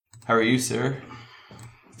How are you, sir?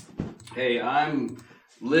 Hey, I'm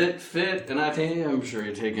lit, fit, and I'm sure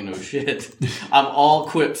you're taking no shit. I'm all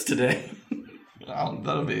quips today. Oh,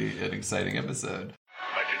 that'll be an exciting episode.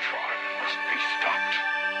 Megatron must be stopped,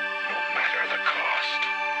 no matter the cost.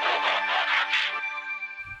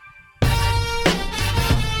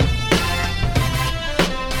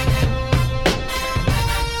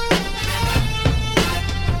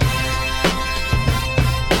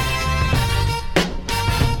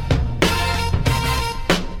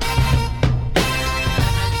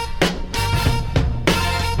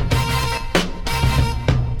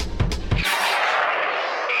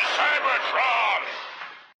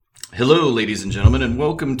 Hello, ladies and gentlemen, and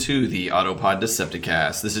welcome to the Autopod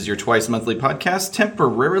Decepticast. This is your twice monthly podcast,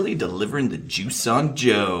 temporarily delivering the juice on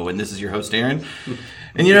Joe. And this is your host, Aaron.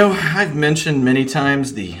 And you know, I've mentioned many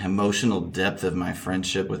times the emotional depth of my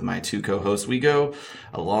friendship with my two co-hosts. We go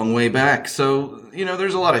a long way back. So, you know,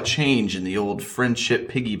 there's a lot of change in the old friendship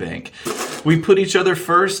piggy bank. We put each other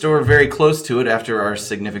first or very close to it after our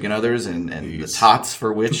significant others and the tots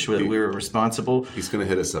for which we were responsible. He's going to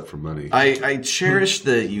hit us up for money. I cherish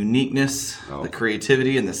the uniqueness, the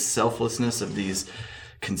creativity, and the selflessness of these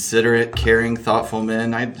considerate, caring, thoughtful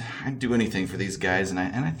men. I'd do anything for these guys, and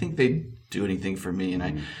I think they'd do anything for me.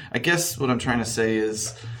 And I guess what I'm trying to say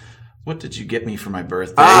is, what did you get me for my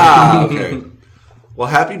birthday? Ah, okay. Well,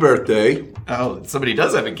 happy birthday. Oh, somebody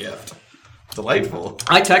does have a gift. Delightful.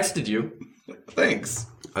 I texted you. Thanks.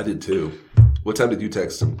 I did too. What time did you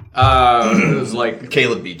text him? It was like...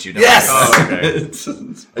 Caleb beat you. Yes! Oh, okay.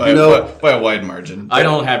 by a wide margin. I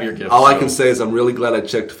don't have your gift. All I can say is I'm really glad I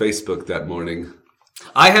checked Facebook that morning.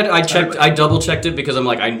 I double checked it because I'm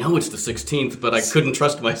like, I know it's the 16th, but I couldn't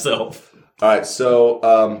trust myself. All right,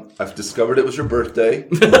 so I've discovered it was your birthday,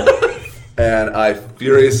 and I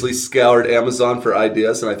furiously scoured Amazon for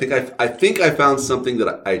ideas, and I think I found something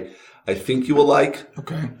that I think you will like.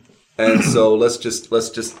 Okay. And so let's just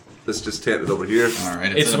hand it over here. All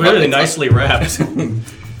right. It's really nicely wrapped.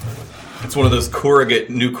 It's one of those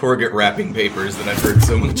new corrugate wrapping papers that I've heard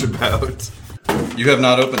so much about. You have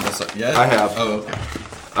not opened this up yet? I have. Oh, okay.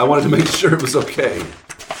 I wanted to make sure it was okay.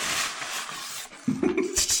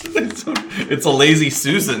 It's a lazy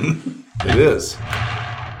Susan. It is.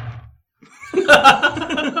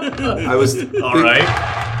 I was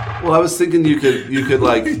thinking you could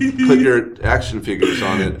like put your action figures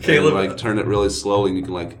on it Caleb, and like turn it really slowly, and you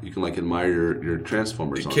can admire your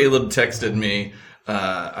Transformers on Caleb texted me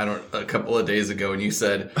a couple of days ago, and you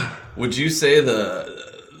said, "Would you say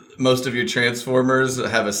most of your Transformers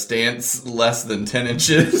have a stance less than 10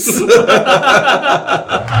 inches?"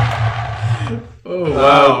 Oh,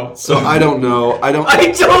 wow. So I don't know. I don't know.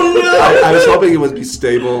 I was hoping it would be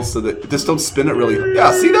stable so that just don't spin it really.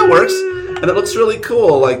 Yeah, see, that works. And it looks really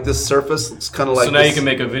cool. Like this surface looks kind of like. So now you can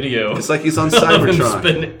make a video. It's like he's on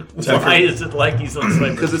Cybertron. Why is it like he's on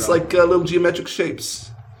Cybertron? Because it's like little geometric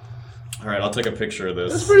shapes. All right, I'll take a picture of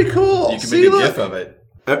this. That's pretty cool. You can make a GIF of it.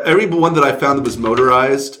 Every one that I found that was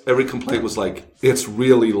motorized, every complaint was like, it's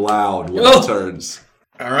really loud when it turns.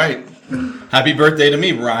 All right. Happy birthday to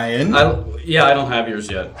me, Ryan. I don't have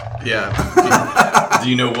yours yet. Yeah. Do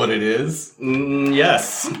you know what it is?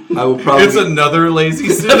 Yes. I will probably. It's another lazy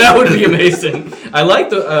Susan. That would be amazing.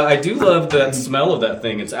 I do love the smell of that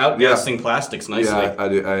thing. It's outgassing plastics nicely. Yeah, I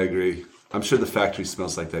do. I agree. I'm sure the factory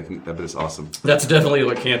smells like that, but it's awesome. That's definitely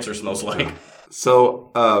what cancer smells like.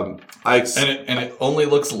 So, and it only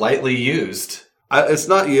looks lightly used. It's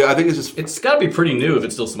not. Yeah, I think it's just. It's got to be pretty new if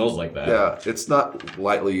it still smells like that. Yeah, it's not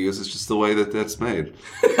lightly used. It's just the way that's made.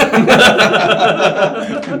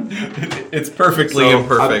 It's perfectly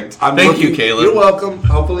imperfect. Thank you, Caleb. You're welcome.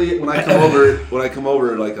 Hopefully, when I come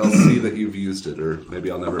over, like I'll see that you've used it, or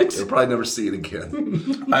maybe I'll probably never see it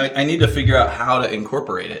again. I need to figure out how to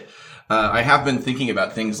incorporate it. I have been thinking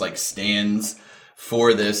about things like stands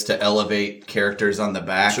for this to elevate characters on the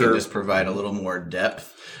back and just provide a little more depth.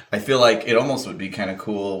 I feel like it almost would be kind of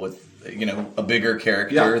cool with, a bigger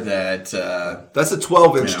character that... that's a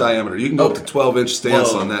 12-inch diameter. You can go up to 12-inch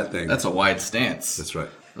stance on that thing. That's a wide stance. That's right.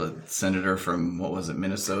 The senator from, what was it,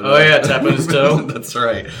 Minnesota? Oh, yeah, tapping his toe. That's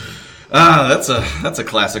right. That's a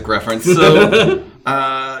classic reference. So,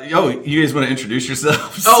 you guys want to introduce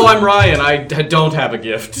yourselves? Oh, I'm Ryan. I don't have a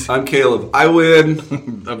gift. I'm Caleb. I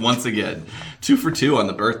win. Once again. 2 for 2 on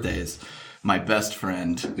the birthdays. my best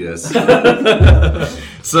friend. Yes.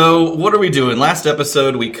 So, what are we doing? Last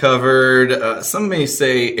episode, we covered, some may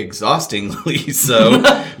say exhaustingly so,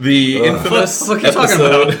 the infamous What are you talking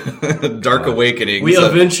episode, Dark Awakening. We So,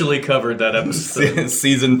 eventually covered that episode.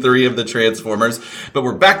 Season 3 of the Transformers. But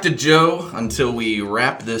we're back to Joe until we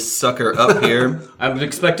wrap this sucker up here. I'm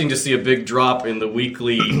expecting to see a big drop in the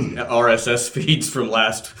weekly RSS feeds from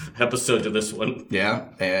last episode to this one. Yeah,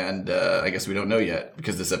 and I guess we don't know yet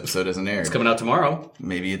because this episode isn't aired. It's coming out tomorrow.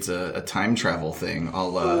 Maybe it's a time travel thing.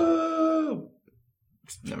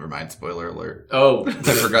 Never mind, spoiler alert. Oh, I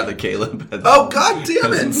forgot that Caleb had Oh, God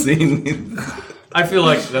damn hasn't it! seen. I feel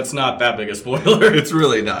like that's not that big a spoiler. It's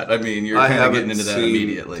really not. I mean, you're kind of getting into that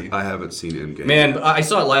immediately. I haven't seen Endgame. Man, I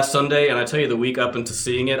saw it last Sunday, and I tell you, the week up into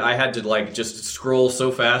seeing it, I had to like just scroll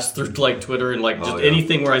so fast through like Twitter and like just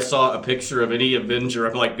anything where I saw a picture of any Avenger,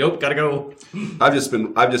 I'm like, nope, gotta go. I've just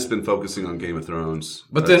been focusing on Game of Thrones.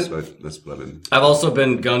 But that's then- what I've been. I've also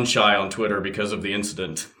been gun shy on Twitter because of the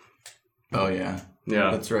incident. Oh yeah,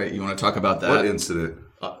 Yeah, that's right. You want to talk about that? What incident?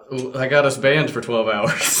 I got us banned for 12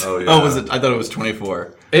 hours. Oh yeah. Oh, was it? I thought it was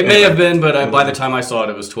 24. It may have been, but by the time I saw it,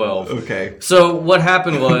 it was 12. Okay. So what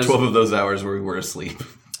happened was, 12 of those hours we were asleep.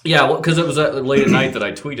 yeah, because it was late at night that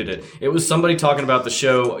I tweeted it. It was somebody talking about the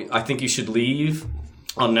show I Think You Should Leave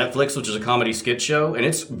on Netflix, which is a comedy skit show, and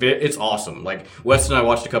it's awesome. Like, Wes and I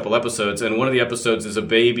watched a couple episodes, and one of the episodes is a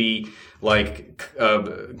baby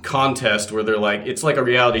contest where they're like, it's like a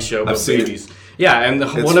reality show about seen it. babies. Yeah, and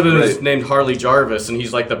one of them is great. named Harley Jarvis, and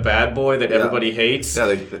he's like the bad boy that everybody hates.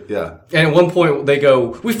 Yeah, yeah. And at one point they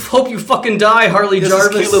go, "We hope you fucking die, Harley This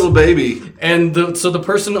Jarvis." cute little baby. And so the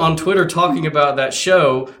person on Twitter talking about that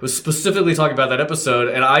show was specifically talking about that episode,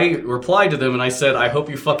 and I replied to them and I said, "I hope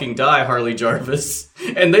you fucking die, Harley Jarvis."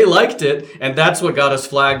 And they liked it, and that's what got us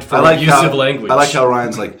flagged for abusive language. I like how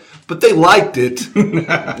Ryan's like, but they liked it.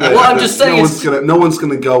 Well, I'm just saying, no one's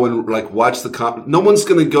gonna go and like watch the no one's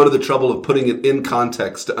gonna go to the trouble of putting it in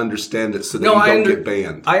context to understand it so that you don't get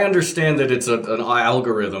banned. I understand that it's an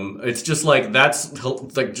algorithm. It's just like that's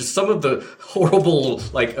like just some of the horrible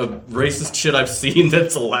like racist shit I've seen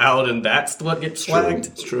that's allowed, and that's what gets flagged.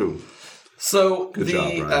 It's true. So Good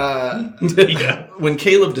job, Ryan. Yeah. when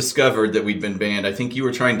Caleb discovered that we'd been banned, I think you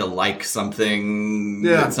were trying to like something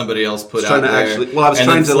that somebody else put out there. I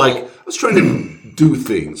was trying to do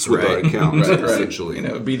things with our account, Right. essentially. You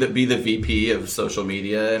know, be the VP of social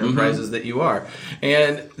media enterprises that you are,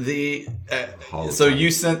 and so you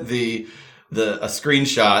sent a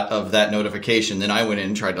screenshot of that notification. Then I went in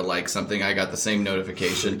and tried to like something. I got the same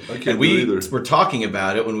notification, and we were talking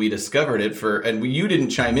about it when we discovered it. You didn't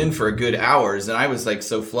chime in for a good hours, and I was like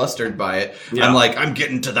so flustered by it. Yeah. I'm like, I'm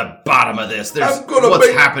getting to the bottom of this. What's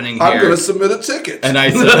happening here? I'm going to submit a ticket. And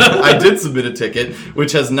I said, I did submit a ticket,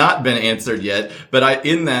 which has not been answered yet. But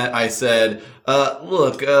I said,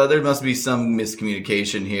 look, there must be some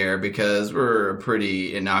miscommunication here because we're a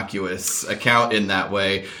pretty innocuous account in that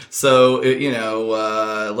way. So,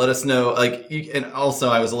 let us know. And also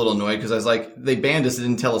I was a little annoyed because I was like, they banned us and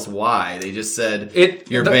didn't tell us why. They just said,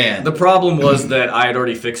 you're banned. The problem was that I had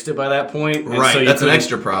already fixed it by that point. Right, so that's an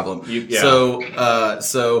extra problem. So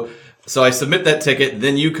I submit that ticket,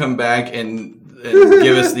 then you come back and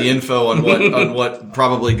give us the info on what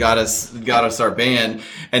probably got us our ban,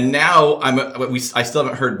 and now I still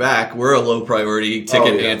haven't heard back. We're a low priority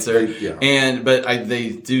ticket answer, but they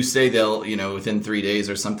do say they'll within 3 days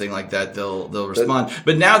or something like that they'll respond.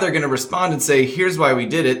 But now they're going to respond and say, here's why we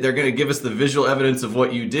did it. They're going to give us the visual evidence of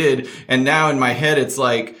what you did, and now in my head it's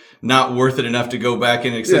like not worth it enough to go back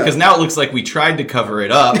and accept, because now it looks like we tried to cover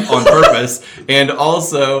it up on purpose. And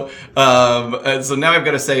also, so now I've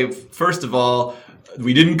got to say, first of all,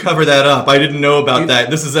 we didn't cover that up. I didn't know about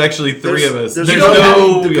that. This is actually three of us. There's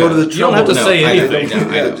no to go to the trouble. You don't have to say anything.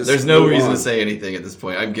 There's no reason to say anything at this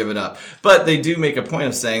point. I've given up. But they do make a point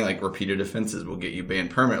of saying like repeated offenses will get you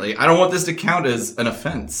banned permanently. I don't want this to count as an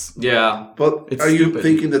offense. Yeah. But are you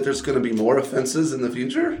thinking that there's going to be more offenses in the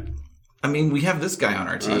future? I mean, we have this guy on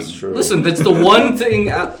our team. That's true. Listen, that's the one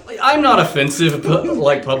thing. I'm not offensive,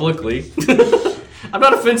 publicly. I'm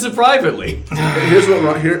not offensive privately. Here's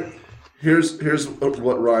what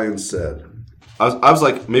Ryan said. I was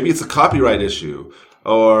like, maybe it's a copyright issue,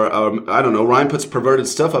 or I don't know. Ryan puts perverted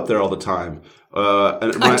stuff up there all the time. They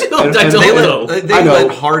let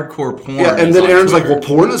hardcore porn. Yeah, and then Aaron's like, "Well,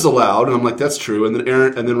 porn is allowed," and I'm like, "That's true." And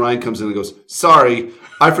then Ryan comes in and goes, "Sorry,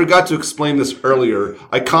 I forgot to explain this earlier.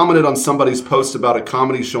 I commented on somebody's post about a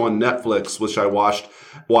comedy show on Netflix, which I watched,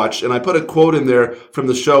 watched, and I put a quote in there from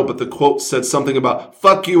the show, but the quote said something about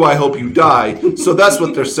 "fuck you, I hope you die." So that's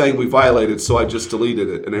what they're saying we violated. So I just deleted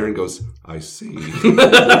it. And Aaron goes, "I see."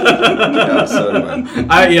 Yeah, so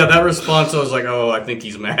anyway. That response, I was like, oh, I think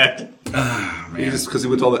he's mad. He just because he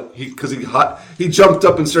went all that he jumped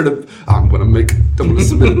up and started. I'm gonna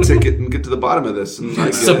submit a ticket and get to the bottom of this. And I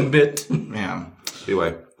get Submit. Yeah.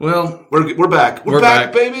 Anyway, Well, we're back. We're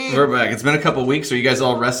back, baby. We're back. It's been a couple weeks. Are you guys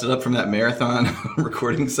all rested up from that marathon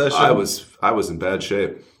recording session? I was in bad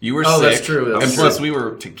shape. You were Oh, sick. that's true. That's and true. plus, we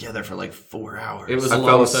were together for like 4 hours. It was I a fell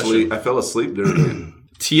long asleep. session. I fell asleep during it.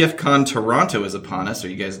 TFCon Toronto is upon us. Are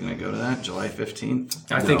you guys going to go to that? July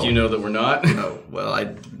 15th? I think you know that we're not. Oh,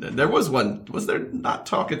 well, there was one. Was there not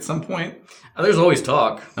talk at some point? There's always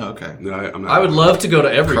talk. Oh, okay. No, I'm not. I would love to go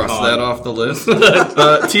to every Cross con. that off the list.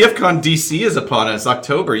 TFCon DC is upon us.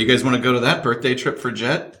 October. You guys want to go to that birthday trip for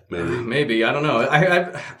Jet? Maybe. I don't know.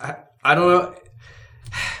 I don't know.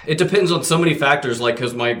 It depends on so many factors, like,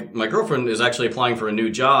 because my girlfriend is actually applying for a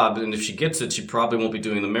new job, and if she gets it, she probably won't be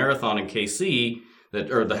doing the marathon in KC,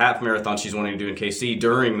 or the half marathon she's wanting to do in KC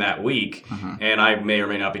during that week, and I may or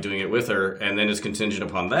may not be doing it with her, and then it's contingent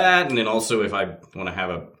upon that, and then also if I want to have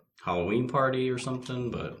a Halloween party or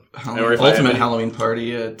something, but or if Ultimate Halloween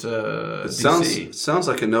party at DC. Sounds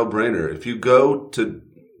like a no-brainer. If you go to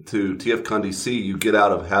TFCon DC, you get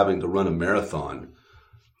out of having to run a marathon.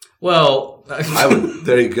 Well,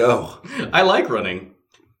 There you go. I like running.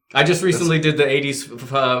 I just recently did the 80s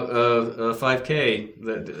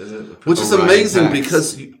 5K. Which is Orion amazing Pax.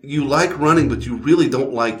 because you like running, but you really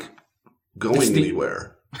don't like going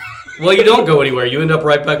anywhere. Well, you don't go anywhere. You end up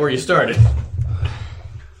right back where you started.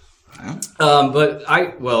 But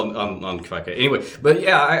on 5K. Anyway, but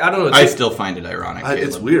yeah, I don't know. I still find it ironic.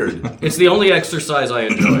 It's Caleb. weird. It's the only exercise I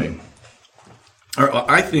enjoy.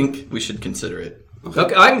 I think we should consider it.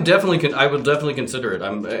 Okay, I would definitely consider it.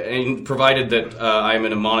 And provided that I'm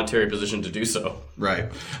in a monetary position to do so. Right.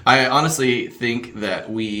 I honestly think that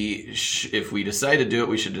if we decide to do it,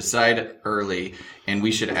 we should decide early, and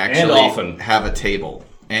we should actually often. have a table,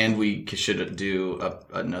 and we should do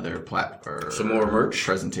another Some more merch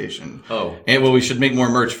presentation. Oh, and we should make more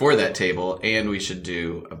merch for that table, and we should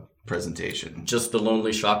do a presentation. just the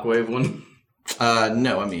Lonely Shockwave one.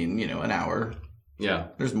 No, I mean an hour. Yeah,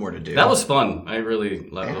 There's more to do. that was fun. That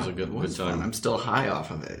was a good time. I'm still high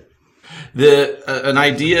off of it. An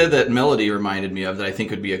idea that Melody reminded me of that I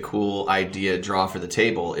think would be a cool idea draw for the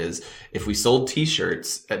table is if we sold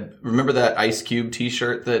T-shirts. Remember that Ice Cube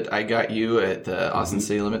T-shirt that I got you at the Austin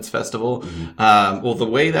City Limits Festival? Well, the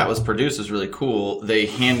way that was produced was really cool. They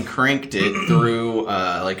hand cranked it through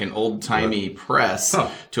like an old timey press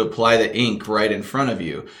to apply the ink right in front of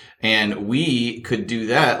you. And we could do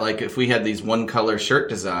that. Like if we had these one color shirt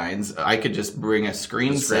designs, I could just bring a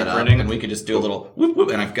screen set up printing. and we could just do a little whoop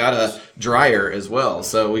whoop. And I've got a dryer as well.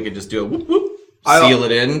 So we could just do a whoop whoop, seal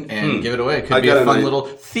it in and give it away. It could be a fun little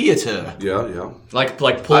theater. Yeah. Like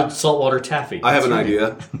pulled saltwater taffy. I have an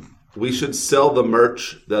idea. We should sell the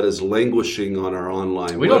merch that is languishing on our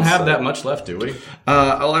online We don't have that much left, do we?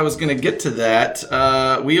 I was going to get to that.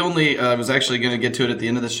 I was actually going to get to it at the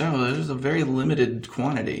end of the show. There's a very limited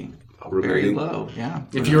quantity. Very low, yeah.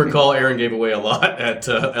 If you recall, Aaron gave away a lot at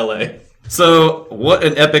LA. So, what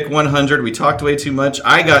an epic 100. We talked way too much.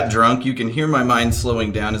 I got drunk. You can hear my mind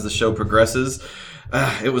slowing down as the show progresses.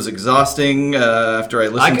 It was exhausting after I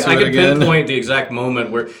listened to it again. I can pinpoint the exact moment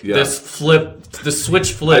where the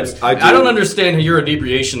switch flips. I don't understand your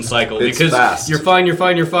inebriation cycle It's because fast. you're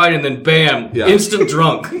fine, and then bam, instant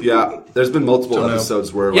drunk. Yeah, there's been multiple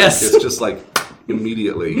episodes where it's just like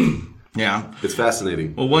immediately. Yeah. It's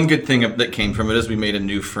fascinating. Well, one good thing that came from it is we made a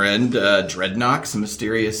new friend, Dreadnoks, a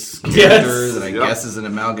mysterious character that I guess is an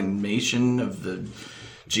amalgamation of the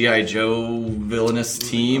G.I. Joe villainous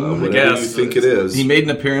team. Whatever you think it is. He made an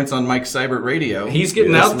appearance on Mike Seibert Radio. He's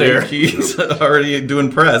getting out there. He's already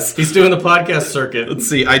doing press. He's doing the podcast circuit. Let's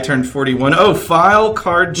see. I turned 41. Oh, File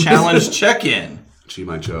Card Challenge check-in. G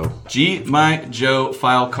My Joe. G My Joe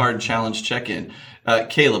File Card Challenge check-in.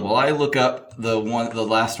 Caleb, while I look up the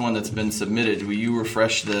last one that's been submitted, will you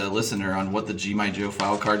refresh the listener on what the G My Joe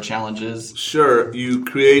File Card Challenge is? Sure. You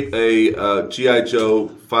create a G.I. Joe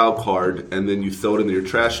file card and then you throw it into your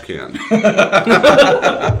trash can.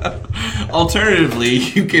 Alternatively,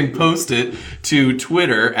 you can post it to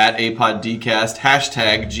Twitter at APODcast,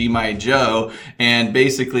 hashtag GMyJoe, and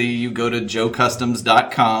basically you go to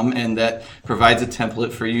joecustoms.com and that provides a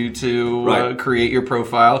template for you to create your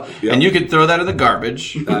profile. Yep. And you could throw that in the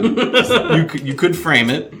garbage. You could frame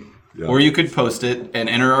it, or you could post it and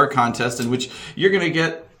enter our contest in which you're going to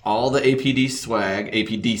get all the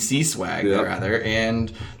APDC swag, rather,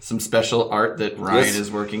 and some special art that Ryan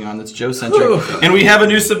is working on that's Joe-centric. And we have a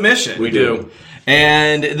new submission. We do.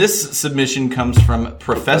 And this submission comes from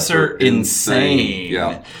Professor Insane.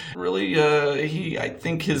 Yeah. Really, I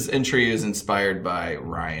think his entry is inspired by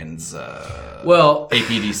Ryan's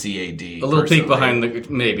APDC AD. A little peek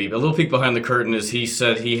behind the curtain is he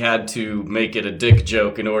said he had to make it a dick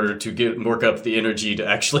joke in order to work up the energy to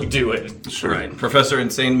actually do it. Sure. Right. Professor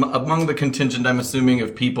Insane, among the contingent, I'm assuming,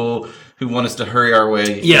 of people who want us to hurry our way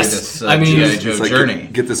through this G.I. Joe journey.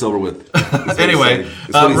 Get this over with. Anyway,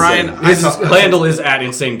 Ryan, his handle is at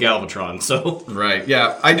Insane Galvatron, so. Right,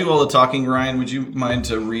 yeah. I do all the talking, Ryan. Would you mind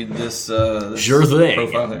to read this sure thing.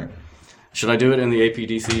 Profile there? Should I do it in the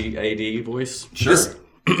APDC AD voice? Sure.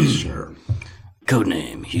 Sure.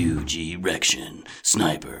 Codename Huge Erection.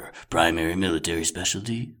 Sniper. Primary military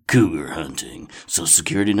specialty cougar hunting. Social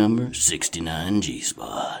security number 69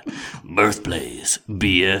 G-Spot. Birthplace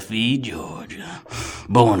BFE, Georgia.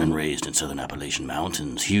 Born and raised in southern Appalachian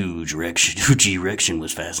Mountains, Huge Erection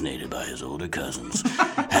was fascinated by his older cousins.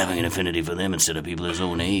 Having an affinity for them instead of people his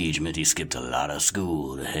own age meant he skipped a lot of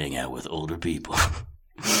school to hang out with older people.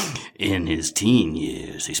 In his teen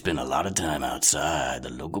years, he spent a lot of time outside the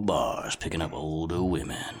local bars picking up older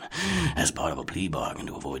women. As part of a plea bargain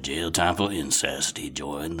to avoid jail time for incest, he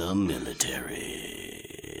joined the military.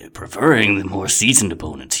 Preferring the more seasoned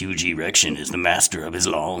opponents, Huge Erection is the master of his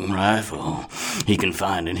long rifle. He can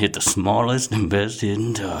find and hit the smallest and best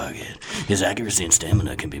hidden target. His accuracy and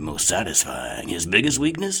stamina can be most satisfying. His biggest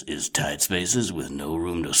weakness is tight spaces with no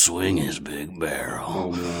room to swing his big barrel.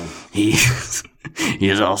 Oh, no. He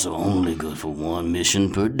is also only good for one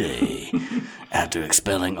mission per day. After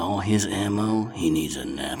expelling all his ammo, he needs a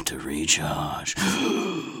nap to recharge.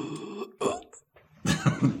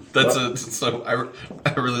 I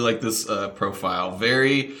really like this profile.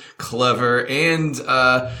 Very clever, and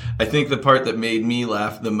I think the part that made me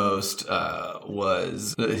laugh the most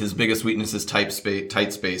was his biggest weakness is tight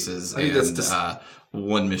spaces and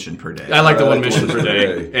one mission per day. I like the one mission per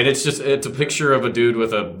day, and it's a picture of a dude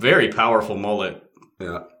with a very powerful mullet.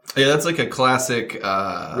 Yeah, that's like a classic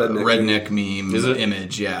redneck meme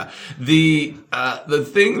image. Yeah, the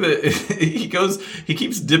thing that he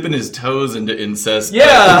keeps dipping his toes into incest.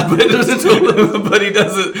 Yeah, but he doesn't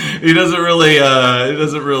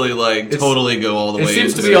really like totally go all the way. It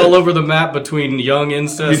seems to into be all over the map between young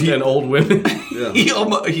incest and old women. Yeah. He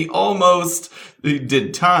almost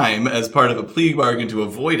did time as part of a plea bargain to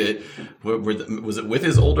avoid it. Was it with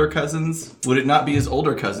his older cousins? Would it not be his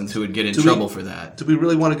older cousins who would get in trouble for that? Do we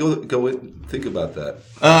really want to go and think about that?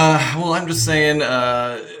 Well, I'm just saying,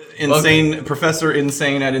 Professor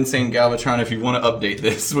Insane at Insane Galvatron, if you want to update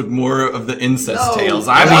this with more of the incest tales,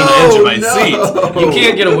 I'm on the edge of my seat. You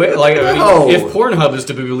can't get away. If Pornhub is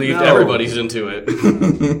to be believed, everybody's into it.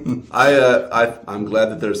 I'm glad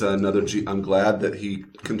that there's another I'm glad that he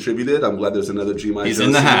contributed. I'm glad there's another G-My. He's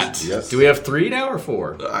in the hat. Yes. Do we have 3 now or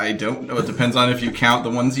 4? I don't know. It depends on if you count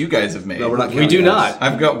the ones you guys have made. No, we're not. We do not.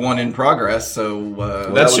 I've got one in progress, so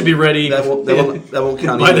that should be ready. That won't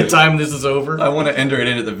count by either. the time this is over. I want to enter it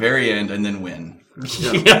in at the very end and then win.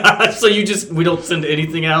 Yeah. So we don't send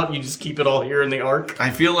anything out. You just keep it all here in the arc.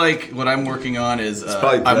 I feel like what I'm working on is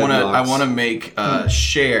I want to make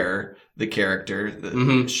Cher the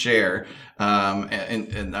character, Cher,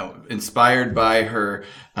 and inspired by her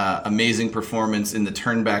amazing performance in the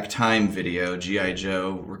Turn Back Time video. G.I.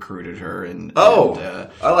 Joe recruited her, I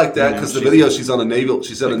like that because the video she's on a naval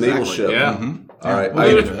ship. Yeah. Mm-hmm. All right,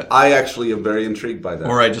 I actually am very intrigued by that.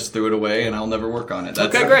 Or I just threw it away and I'll never work on it.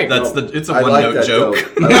 Okay, great. It's a one-note joke.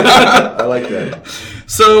 I like that.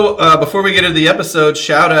 So before we get into the episode,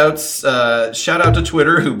 shout out to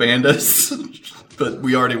Twitter who banned us. But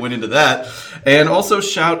we already went into that. And also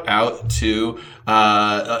shout out to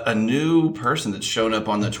a new person that's shown up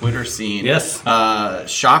on the Twitter scene. Yes.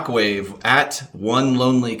 Shockwave at One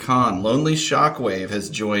Lonely Con. Lonely Shockwave has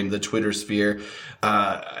joined the Twitter sphere.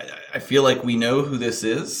 I feel like we know who this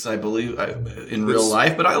is, I believe, in real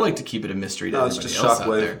life, but I like to keep it a mystery to everybody else out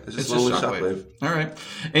there. It's just Lonely Shockwave. All right.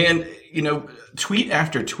 And, tweet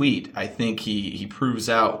after tweet, I think he proves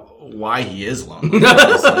out why he is lonely.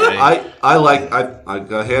 I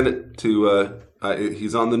hand it to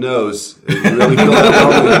he's on the nose. You really feel how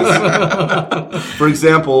lonely he is. For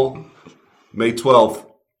example, May 12th,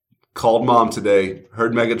 called mom today,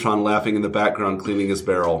 heard Megatron laughing in the background cleaning his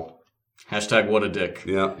barrel. Hashtag what a dick.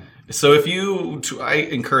 Yeah. So if I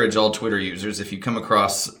encourage all Twitter users, if you come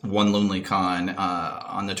across One Lonely Con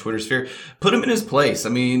on the Twitter sphere, put him in his place. I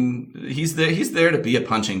mean, he's there to be a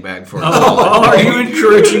punching bag for us all. Oh, are you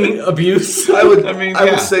encouraging abuse? I would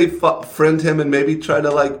yeah. say friend him and maybe try to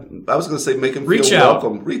I was going to say make him Reach feel out.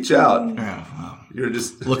 welcome. Reach out. Yeah, well, You're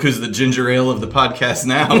just look who's the ginger ale of the podcast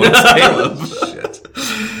now. It's Caleb. shit.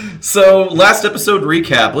 So, last episode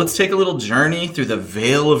recap. Let's take a little journey through the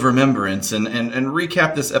veil of remembrance and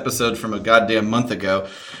recap this episode from a goddamn month ago.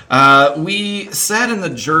 We sat in the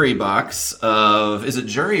jury box of... Is it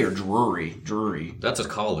jury or drury? Drury. That's a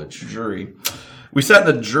college. Jury. We sat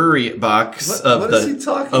in the jury box What is he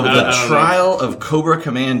talking of about? the trial of Cobra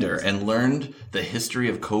Commander and learned the history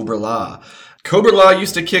of Cobra Law. Cobra Law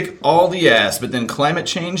used to kick all the ass, but then climate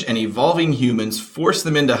change and evolving humans forced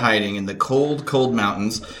them into hiding in the cold, cold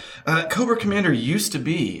mountains. Cobra Commander used to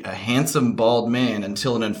be a handsome, bald man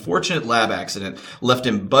until an unfortunate lab accident left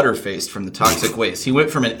him butterfaced from the toxic waste. He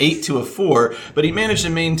went from an 8 to a 4, but he managed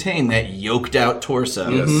to maintain that yoked-out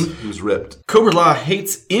torso. Yes, he was ripped. Cobra Law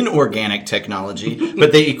hates inorganic technology,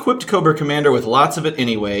 but they equipped Cobra Commander with lots of it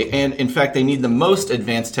anyway, and in fact they need the most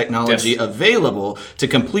advanced technology available to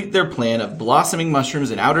complete their plan of blossoming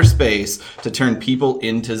mushrooms in outer space to turn people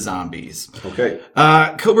into zombies. Okay.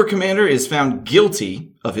 Cobra Commander is found guilty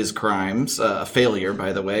of his crimes, a failure,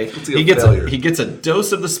 by the way. He gets a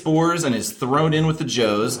dose of the spores and is thrown in with the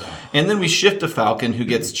Joes, and then we shift to Falcon, who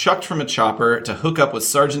gets chucked from a chopper to hook up with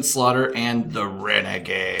Sergeant Slaughter and the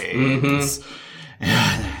Renegades.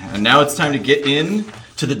 And now it's time to get in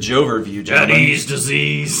to the Jover view, gentlemen. Eddie's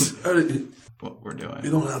disease. What we're doing.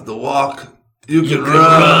 You don't have to walk. You can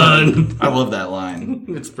run. I love that line.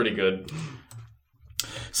 It's pretty good.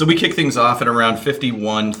 So we kick things off at around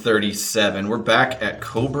 51:37. We're back at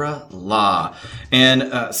Cobra Law.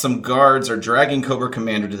 And some guards are dragging Cobra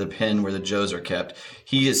Commander to the pen where the Joes are kept.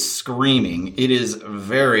 He is screaming. It is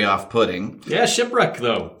very off-putting. Yeah, shipwreck,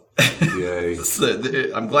 though. Yay.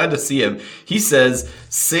 I'm glad to see him. He says,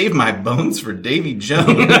 "Save my bones for Davy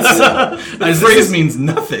Jones." That phrase means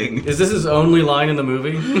nothing. Is this his only line in the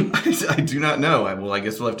movie? I do not know. I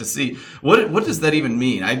guess we'll have to see. What does that even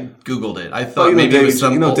mean? I Googled it. I Oh, thought maybe it was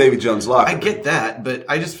some... Davy Jones' locker. I get that, but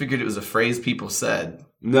I just figured it was a phrase people said.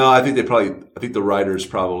 No, I think the writers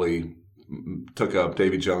probably took up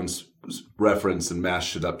Davy Jones' reference and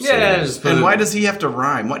mashed it up. And why does he have to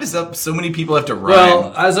rhyme? Why does so many people have to rhyme?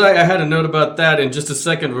 Well, as I had a note about that in just a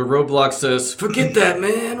second where Roadblock says, "Forget that,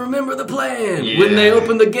 man. Remember the plan. Yeah. When they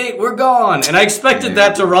open the gate, we're gone." And I expected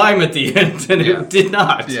that to rhyme at the end, and it did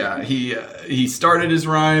not. Yeah, he started his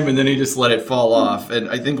rhyme and then he just let it fall off, and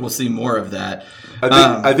I think we'll see more of that.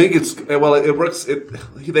 I think it works.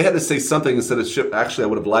 They had to say something instead of ship. Actually, I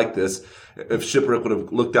would have liked this if Shipwreck would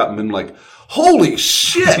have looked out and been like, "Holy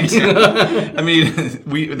shit!" I mean,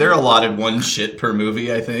 they're allotted one shit per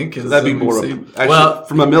movie. I think That'd be more. Actually,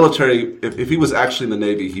 from a military, if he was actually in the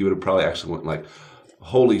Navy, he would have probably actually went like,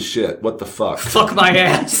 "Holy shit! What the fuck?" Fuck my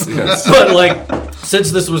ass. Yes. But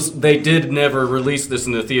since they did never release this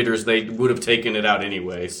in the theaters, they would have taken it out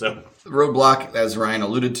anyway. So Roadblock, as Ryan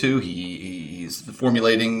alluded to, he's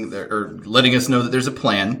formulating or letting us know that there's a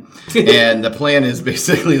plan, and the plan is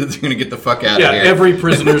basically that they're going to get the fuck out of here. Yeah, every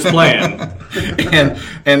prisoner's plan.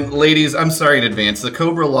 and ladies, I'm sorry in advance. The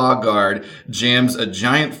Cobra Law guard jams a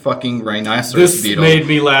giant fucking rhinoceros beetle. This made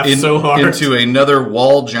me laugh so hard. Into another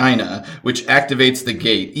Wall-gina, which activates the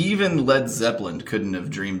gate. Even Led Zeppelin couldn't have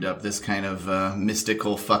dreamed up this kind of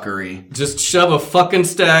mystical fuckery. Just shove a fucking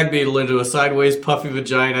stag beetle into a sideways puffy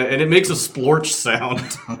vagina, and it makes a splorch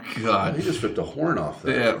sound. Oh, God. He just ripped a horn off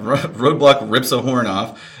there. Yeah, Roadblock rips a horn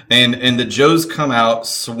off, and the Joes come out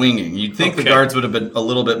swinging. You'd think the guards would have been a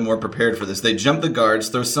little bit more prepared for this. They jump the guards,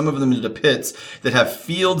 throw some of them into pits that have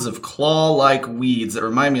fields of claw-like weeds that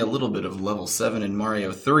remind me a little bit of Level 7 in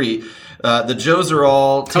Mario 3. The Joes are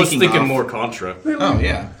all taking I was thinking off. more Contra. Oh,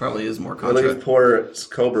 yeah, probably is more They Contra. leave poor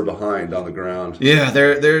Cobra behind on the ground. Yeah,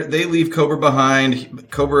 they leave Cobra behind.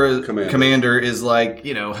 Cobra Commander. Commander is like,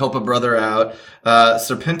 help a brother out.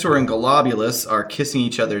 Serpentor and Globulus are kissing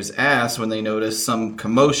each other's ass when they notice some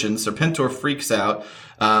commotion. Serpentor freaks out,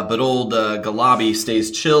 but old Galabi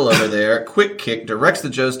stays chill over there. Quick Kick directs the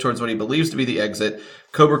Joes towards what he believes to be the exit.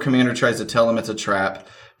 Cobra Commander tries to tell him it's a trap,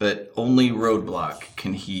 but only Roadblock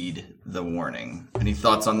can heed the warning. Any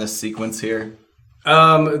thoughts on this sequence here?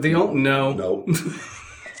 No. Nope.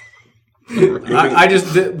 I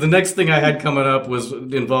just the next thing I had coming up was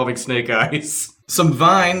involving Snake Eyes. Some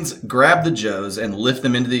vines grab the Joes and lift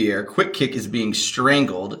them into the air. Quick Kick is being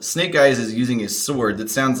strangled. Snake Eyes is using his sword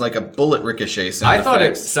that sounds like a bullet ricochet sound I thought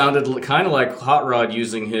it effects. sounded kind of like Hot Rod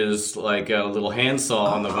using his little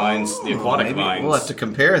handsaw on the vines, the aquatic Maybe vines. we'll have to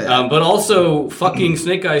compare that. But also, fucking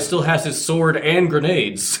Snake Eyes still has his sword and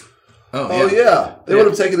grenades. Oh yeah, they would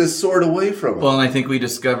have taken his sword away from him. Well, and I think we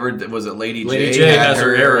discovered that was it Lady J has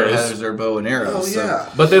her arrows. has her bow and arrows. Oh so- yeah.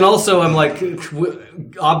 But then also, I'm like,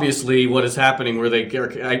 obviously, what is happening where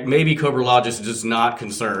maybe Cobra Lodge is just not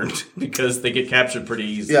concerned because they get captured pretty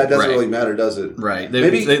easy. Yeah, it doesn't Right. really matter, does it? Right.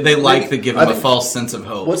 Maybe- They like maybe- to give I him a think- false sense of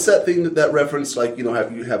hope. What's that thing that reference? Like you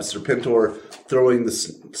have Serpentor throwing the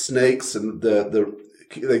snakes and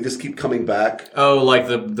they just keep coming back. Oh, like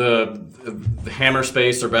the hammer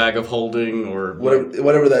space or bag of holding or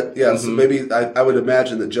Whatever that, yeah. So maybe I would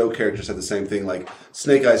imagine that Joe characters had the same thing. Like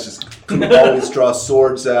Snake Eyes just always draw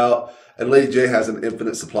swords out, and Lady J has an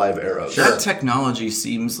infinite supply of arrows. That technology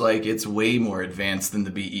seems like it's way more advanced than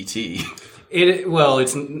the BET.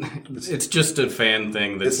 It's just a fan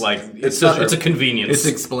thing that's it's not- it's a convenience. It's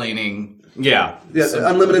explaining. yeah. Yeah, Some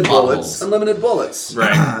unlimited potholes. bullets. Unlimited bullets.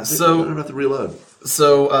 Right. I don't So, have to reload.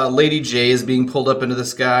 Lady J is being pulled up into the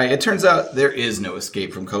sky. It turns out there is no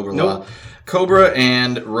escape from Cobra Law. Nope. Cobra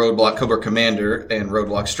and Roadblock, Cobra Commander and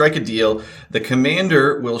Roadblock strike a deal. The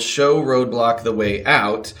Commander will show Roadblock the way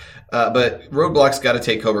out, but Roadblock's got to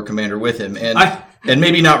take Cobra Commander with him, and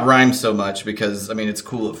maybe not rhyme so much because it's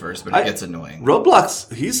cool at first, but it gets annoying. Roadblock's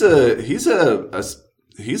he's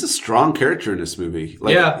a strong character in this movie.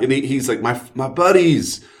 Like, Yeah. and he's like my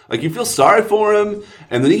buddies. Like you feel sorry for him,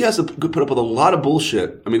 and then he has to put up with a lot of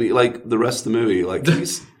bullshit. I mean, like the rest of the movie, like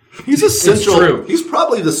he's essential. true. He's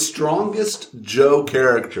probably the strongest Joe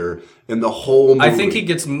character in the whole movie. I think he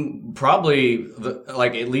gets probably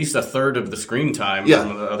at least a third of the screen time Yeah.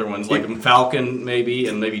 from the other ones, like Falcon maybe,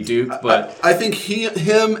 and maybe Duke. But I think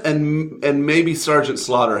him, and maybe Sergeant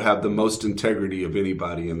Slaughter have the most integrity of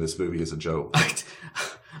anybody in this movie as a Joe.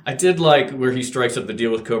 I did like where he strikes up the deal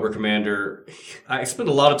with Cobra Commander. I spent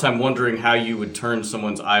a lot of time wondering how you would turn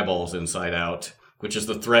someone's eyeballs inside out, which is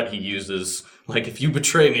the threat he uses. Like, if you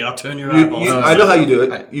betray me, I'll turn your eyeballs inside I know how you do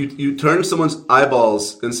it. You turn someone's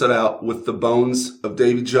eyeballs inside out with the bones of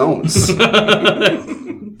Davy Jones.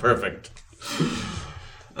 Perfect.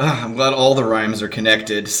 I'm glad all the rhymes are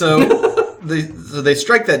connected. So they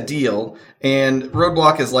strike that deal, and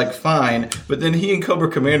Roadblock is like, fine, but then he and Cobra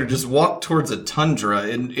Commander just walk towards a tundra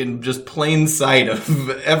in just plain sight of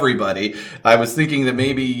everybody. I was thinking that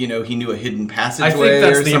maybe, he knew a hidden passageway. I think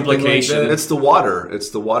that's or the something implication. Like that. It's the water. It's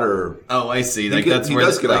the water. Oh, I see. He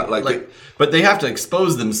does get out. But they have to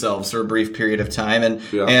expose themselves for a brief period of time, and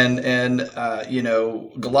Yeah.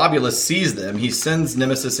 Globulus sees them. He sends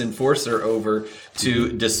Nemesis Enforcer over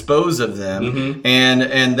to dispose of them,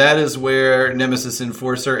 and that is where Nemesis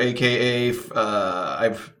Enforcer, aka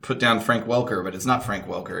I've put down Frank Welker, but it's not Frank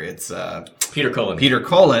Welker. It's Peter Cullen. Peter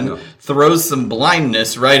Cullen throws some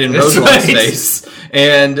blindness right in That's Roadblock's right. face,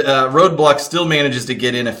 and Roadblock still manages to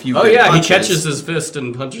get in a few. Oh good yeah, punches. he catches his fist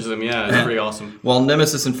and punches him. Yeah, it's pretty awesome. While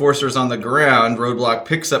Nemesis Enforcer's on the ground, Roadblock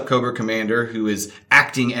picks up Cobra Commander, who is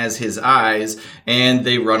acting as his eyes, and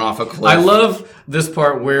they run off a cliff. I love this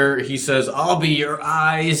part where he says, "I'll be your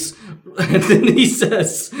eyes," and then he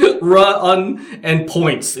says, "Run," and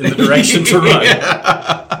points in the direction to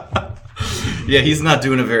run. Yeah, he's not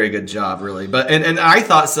doing a very good job, really. But and I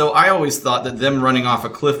thought so. I always thought that them running off a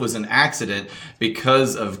cliff was an accident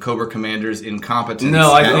because of Cobra Commander's incompetence.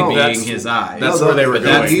 No, I at think being that's- his eyes. that's where they were But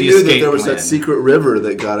that's going. the He knew that escape there was plan. that secret river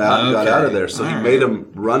that got out of there, so All he right. made him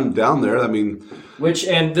run down there. I mean,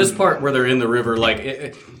 And this part where they're in the river,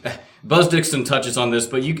 Buzz Dixon touches on this,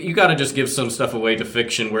 but you got to just give some stuff away to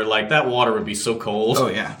fiction where that water would be so cold. Oh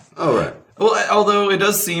yeah. all right. Well, although it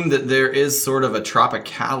does seem that there is sort of a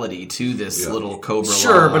tropicality to this little Cobra.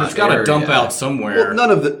 Sure, Law but it's got to area. dump out somewhere.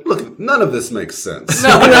 Well, none of this makes sense.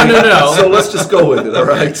 No. So let's just go with it. All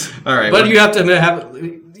right. All right, But you have to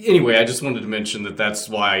have. Anyway, I just wanted to mention that's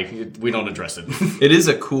why we don't address it. it is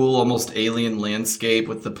a cool, almost alien landscape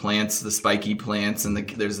with the plants, the spiky plants, and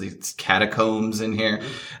there's these catacombs in here.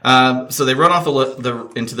 So they run off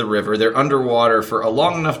into the river. They're underwater for a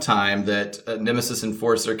long enough time that Nemesis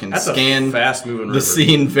Enforcer can That's scan a fast-moving river. the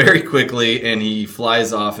scene very quickly, and he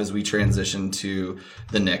flies off as we transition to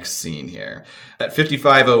the next scene here. At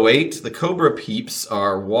 5508, the Cobra peeps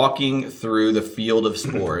are walking through the field of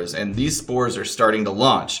spores, and these spores are starting to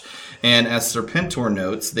launch. And as Serpentor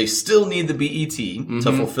notes, they still need the BET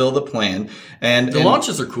to fulfill the plan. And The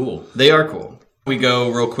launches are cool. They are cool. We go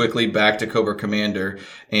real quickly back to Cobra Commander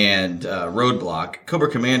and Roadblock. Cobra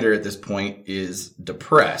Commander at this point is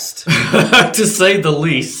depressed. To say the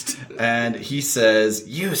least. and he says,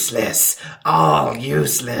 "Useless, all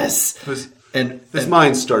useless." His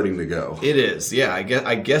mind's starting to go. It is, yeah.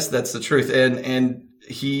 I guess that's the truth. And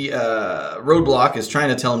he Roadblock is trying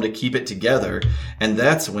to tell him to keep it together, and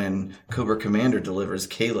that's when Cobra Commander delivers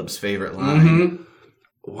Caleb's favorite line.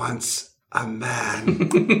 Once a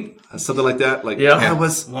man, something like that. Like Yeah. I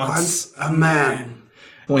was once a man.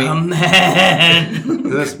 Point.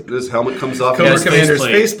 This helmet comes off. Cobra His Commander's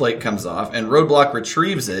faceplate. faceplate comes off, and Roadblock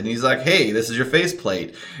retrieves it, and he's like, "Hey, this is your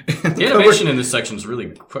faceplate." The animation in this section is really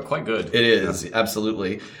quite good. It is,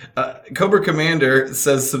 absolutely. Cobra Commander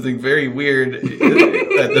says something very weird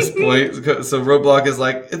at this point. So Roadblock is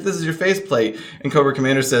like, "If this is your faceplate," and Cobra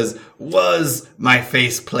Commander says, "Was my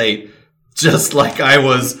faceplate just like I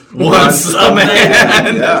was once a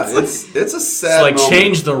man?" Yeah, it's a sad. Like, moment.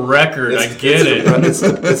 change the record. I get it.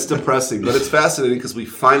 It's depressing, but it's fascinating because you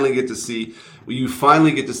finally get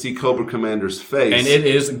to see Cobra Commander's face, And it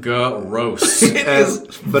is gross.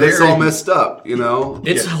 but it's all messed up, you know.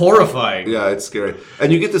 It's horrifying. Yeah, it's scary,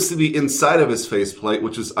 and you get to see the inside of his faceplate,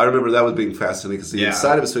 which is I remember that was being fascinating because the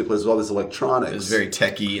inside of his faceplate is all this electronics. It's very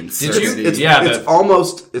techy and Did you- circuity. It's, Yeah, it's the-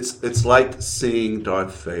 almost it's like seeing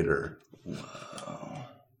Darth Vader.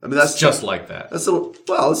 I mean, that's Just like that. That's a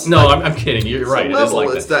well. It's No, I'm kidding. You're right. It is level.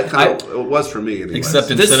 like It's that. that kind of. It was for me, anyway. Except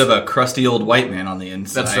This- instead of a crusty old white man on the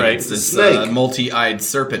inside, That's right. it's this Snake. multi-eyed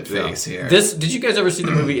serpent face here. Did you guys ever see the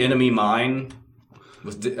movie Enemy Mine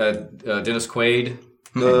with Dennis Quaid?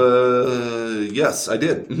 Yes, I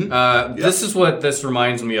did. Mhm. This is what this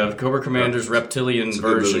reminds me of. Cobra Commander's reptilian a good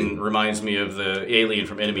version movie. reminds me of the alien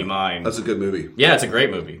from Enemy Mine. That's a good movie. Yeah, it's a great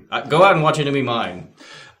movie. Go out and watch Enemy Mine.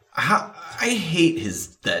 I hate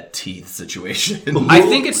that teeth situation. I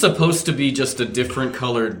think it's supposed to be just a different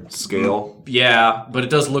colored Scale. Yeah, but it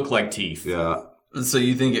does look like teeth. Yeah. So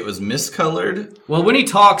you think it was miscolored? Well, when he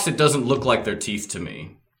talks, it doesn't look like they're teeth to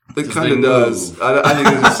me. It they kind of does. move. I think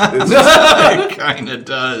it's just It kind of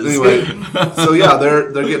does. anyway. So yeah,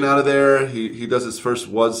 they're getting out of there. He does his first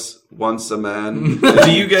once a man.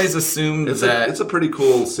 Do you guys assume It's that? a pretty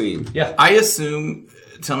cool scene. Yeah. I assume.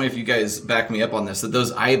 Tell me if you guys back me up on this. That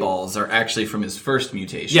those eyeballs are actually from his first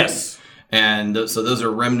mutation. Yes. And so those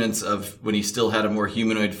are remnants of when he still had a more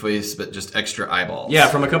humanoid face, but just extra eyeballs. Yeah,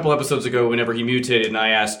 from a couple episodes ago, whenever he mutated, and I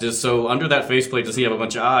asked, so under that faceplate, does he have a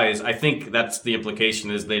bunch of eyes? I think that's the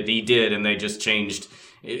implication, is that he did, and they just changed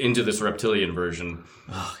into this reptilian version.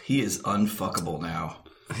 He is unfuckable now.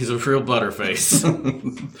 He's a real butterface.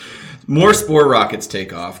 More spore rockets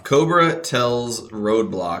take off. Cobra tells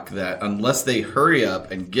Roadblock that unless they hurry up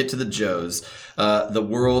and get to the Joes, the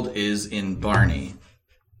world is in Barney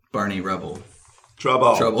Rubble.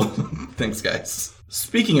 Trouble. Thanks, guys.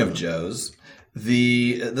 Speaking of Joes,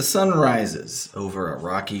 the sun rises over a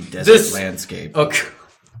rocky desert landscape. Okay.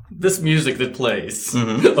 This music that plays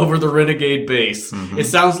over the Renegade base, it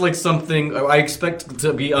sounds like something I expect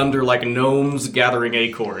to be under like gnomes gathering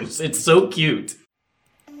acorns. It's so cute.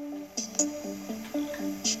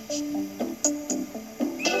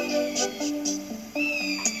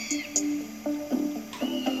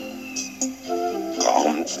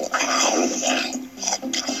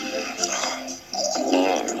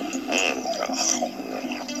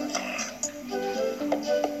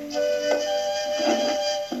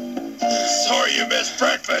 Sorry you missed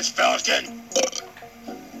breakfast, Falcon.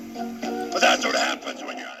 But that's what happens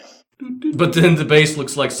when you're But then the base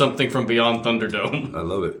looks like something from Beyond Thunderdome. I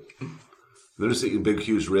love it. They're just eating big,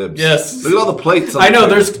 huge ribs. Yes. Look at all the plates. On I know,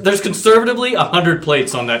 the table. there's conservatively 100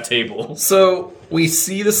 plates on that table. So we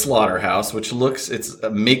see the slaughterhouse, which it's a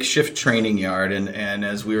makeshift training yard, and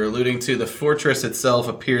as we were alluding to, the fortress itself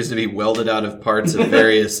appears to be welded out of parts of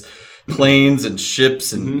various planes and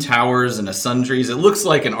ships and towers and sundries. It looks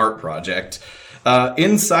like an art project.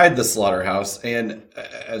 Inside the slaughterhouse, and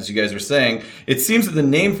as you guys were saying, it seems that the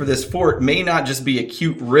name for this fort may not just be a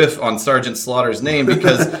cute riff on Sergeant Slaughter's name,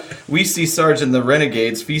 because we see Sergeant and the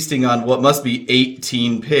Renegades feasting on what must be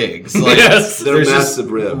 18 pigs. Like, Yes. They're there's just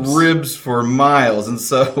massive ribs. Ribs for miles, and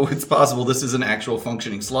so it's possible this is an actual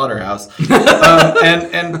functioning slaughterhouse.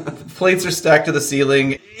 And plates are stacked to the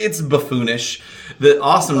ceiling. It's buffoonish. The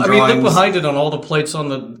awesome I drawings. mean, look behind it on all the plates on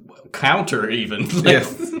the counter, even. Yeah.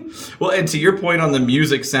 Well, and to your point on the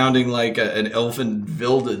music sounding like an elfin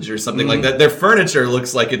village or something like that, their furniture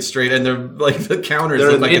looks like it's straight, and they're like the counters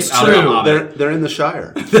look like it's it's out of true. a hobbit. They're in the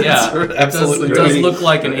Shire. Yeah, absolutely It does right. look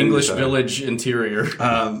like an Right. English village interior.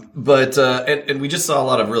 But we just saw a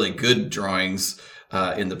lot of really good drawings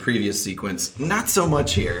in the previous sequence. Not so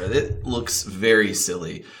much here. It looks very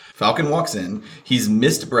silly. Falcon walks in. He's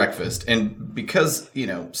missed breakfast, and because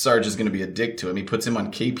Sarge is going to be a dick to him, he puts him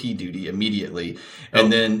on KP duty immediately,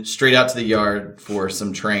 and then straight out to the yard for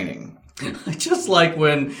some training. I just like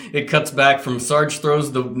when it cuts back from Sarge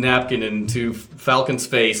throws the napkin into Falcon's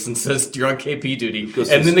face and says, "You're on KP duty,"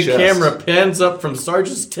 and then the camera pans up from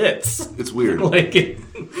Sarge's tits. It's weird. Like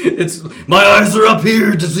it's my eyes are up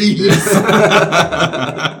here, disease.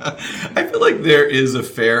 I feel like there is a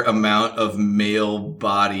fair amount of male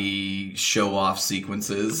body show-off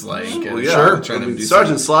sequences, like trying to do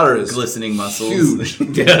Sergeant Slaughter is glistening muscles. huge.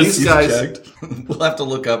 Yes, These guys. We'll have to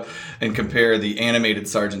look up and compare the animated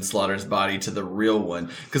Sergeant Slaughter's body to the real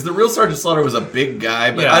one, because the real Sergeant Slaughter was a big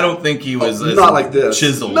guy, but I don't think he was not like this.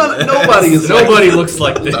 chiseled. Nobody is. Nobody looks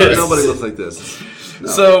like this. Nobody looks like this. No.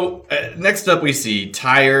 So next up, we see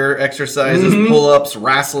tire exercises, pull-ups,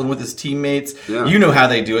 wrestling with his teammates. Yeah. You know how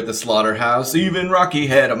they do at the slaughterhouse. Even Rocky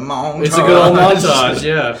had a montage. It's a good old montage,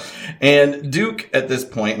 yeah. And Duke, at this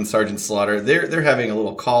point, and Sergeant Slaughter, they're having a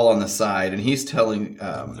little call on the side, and he's telling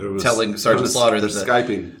Sergeant Slaughter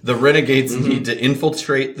that the Renegades need to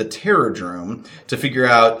infiltrate the Terrordrome to figure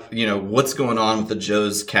out, what's going on with the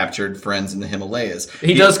Joe's captured friends in the Himalayas.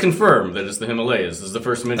 He does confirm that it's the Himalayas. This is the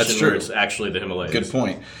first mention That's true. where it's actually the Himalayas. Good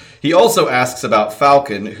point. He also asks about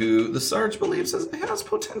Falcon, who the Sarge believes has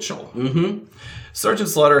potential. Mm-hmm. Sergeant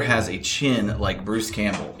Slaughter has a chin like Bruce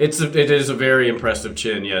Campbell. It is a very impressive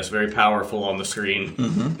chin, yes, very powerful on the screen.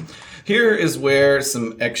 Mm-hmm. Here is where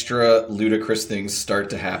some extra ludicrous things start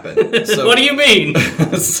to happen. So, what do you mean?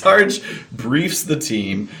 Sarge briefs the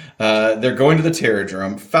team. They're going to the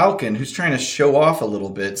Terrordrome. Falcon, who's trying to show off a little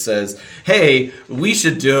bit, says, "Hey, we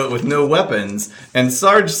should do it with no weapons." And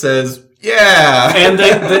Sarge says, "Yeah." And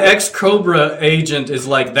the ex-Cobra agent is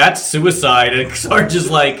like, "That's suicide." And Sarge is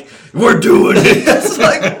like, "We're doing it." It's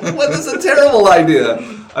like, what is a terrible idea?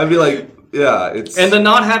 I'd be like, yeah, it's... And the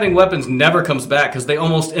not having weapons never comes back because they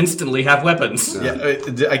almost instantly have weapons. Yeah,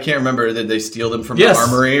 I can't remember. Did they steal them from Yes, the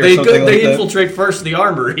armory or they something like that? infiltrate first the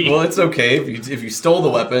armory. Well, it's okay if you stole the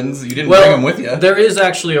weapons. You didn't bring them with you. There is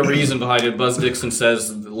actually a reason behind it. Buzz Dixon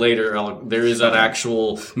says later there is an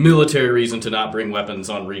actual military reason to not bring weapons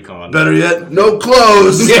on recon. Better yet, no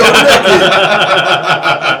clothes.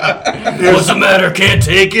 What's the matter? Can't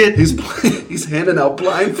take it? He's handing out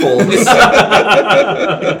blindfolds.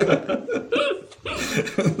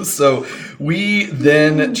 So we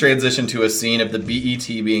then transition to a scene of the BET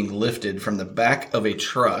being lifted from the back of a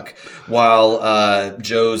truck while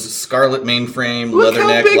Joe's scarlet mainframe,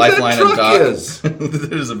 leatherneck, lifeline, and dock.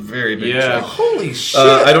 That is a very big truck. Holy shit.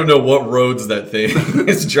 I don't know what roads that thing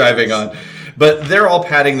is driving on. But they're all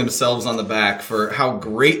patting themselves on the back for how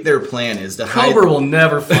great their plan is to hide. Cobra will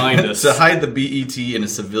never find us. To hide the BET in a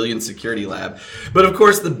civilian security lab. But of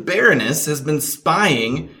course, the Baroness has been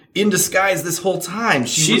spying in disguise this whole time.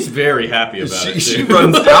 She's very happy about it. She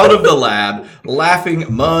runs out of the lab,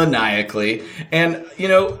 laughing maniacally. And,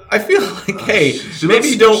 I feel like, hey,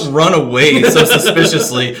 maybe don't run away so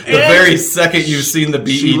suspiciously the very second you've seen the BET.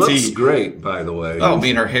 She looks great, by the way. Oh,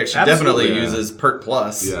 her hair. She definitely uses Pert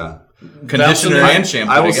Plus. Yeah. Conditioner and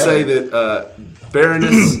shampoo. I will say that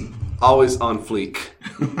Baroness always on fleek.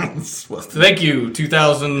 Thank you,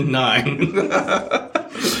 2009.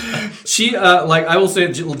 She I will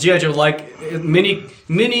say, G.I. Joe, many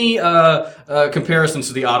comparisons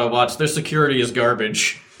to the Autobots, their security is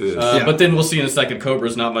garbage. But then we'll see in a second,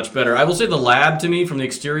 Cobra's not much better. I will say the lab to me from the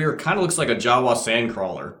exterior kind of looks like a Jawa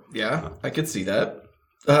sandcrawler. Yeah, I could see that.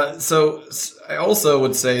 So I also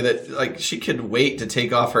would say that she could wait to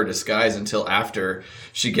take off her disguise until after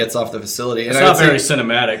she gets off the facility. And it's not very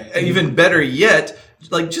cinematic. Even better yet,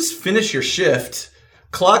 just finish your shift,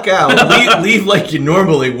 clock out, leave like you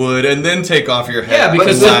normally would, and then take off your hat. Yeah,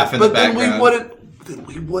 because laugh in the background. Then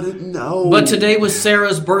we wouldn't know. But today was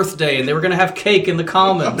Sarah's birthday, and they were going to have cake in the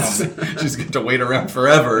Commons. She's going to wait around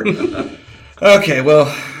forever. Okay,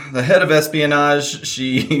 well. The head of espionage,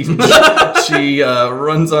 she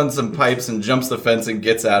runs on some pipes and jumps the fence and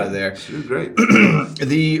gets out of there. She was great.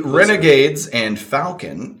 The Renegades and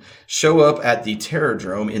Falcon show up at the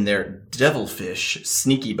Terrordrome in their devilfish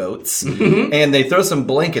sneaky boats, and they throw some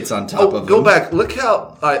blankets on top of them. Go back.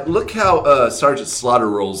 Look how Sergeant Slaughter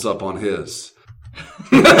rolls up on his.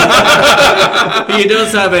 He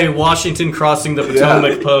does have a Washington crossing the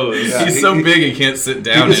Potomac pose. Yeah. He's so big he can't sit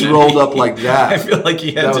down. He just rolled up like that. I feel like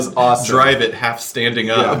he had to drive it half standing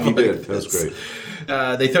up. Yeah, he did. That's great.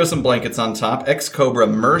 They throw some blankets on top. Ex-Cobra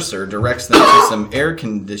Mercer directs them to some air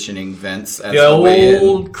conditioning vents as The the way in.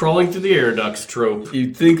 old crawling through the air ducts trope.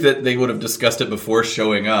 You'd think that they would have discussed it before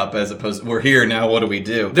showing up, as opposed to, we're here now, what do we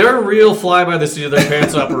do? They're a real fly-by-the-seat of their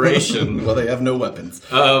pants operation. Well, they have no weapons.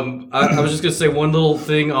 I was just going to say one little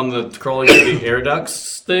thing on the crawling through the air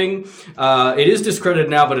ducts thing. It is discredited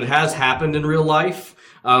now, but it has happened in real life.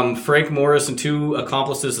 Frank Morris and 2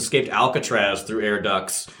 accomplices escaped Alcatraz through air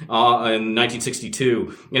ducts in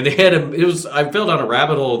 1962, and they had I fell down a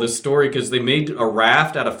rabbit hole of this story because they made a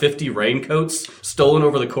raft out of 50 raincoats stolen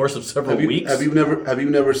over the course of several weeks. Have you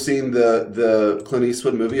never seen the Clint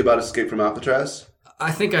Eastwood movie about Escape from Alcatraz?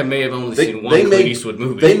 I think I may have only seen one Clint Eastwood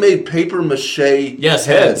movie. They made paper mache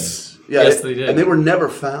heads. Yeah, yes, they did. And they were never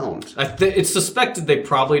found. It's suspected they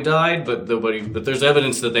probably died, but there's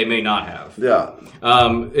evidence that they may not have. Yeah.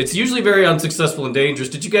 It's usually very unsuccessful and dangerous.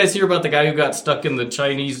 Did you guys hear about the guy who got stuck in the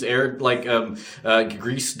Chinese air,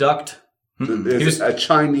 grease duct? Is it a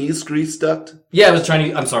Chinese grease duct? Yeah, it was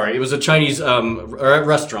Chinese. I'm sorry. It was a Chinese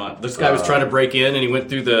restaurant. This guy was trying to break in, and he went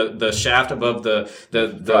through the shaft above the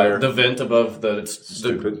vent above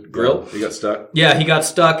the grill. He got stuck? Yeah, he got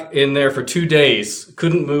stuck in there for 2 days.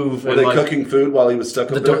 Couldn't move. Were they cooking food while he was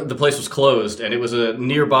stuck up there? The place was closed, and it was a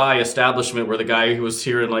nearby establishment where the guy who was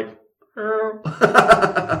hearing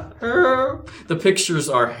the pictures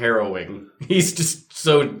are harrowing. He's just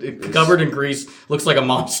so covered in grease, looks like a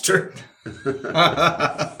monster. I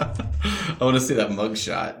want to see that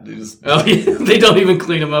mugshot. They don't even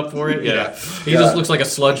clean him up for it. Yeah. He just looks like a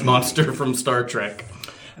sludge monster from Star Trek.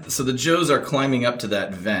 So the Joes are climbing up to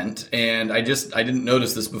that vent, and I didn't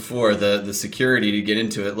notice this before, the security to get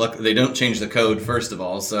into it. Look, they don't change the code, first of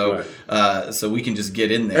all, so so we can just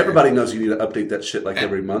get in there. Everybody knows you need to update that shit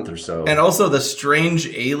every month or so. And also the strange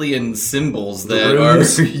alien symbols that are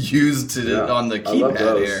used on the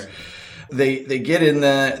keypad here. They get in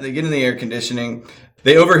the air conditioning.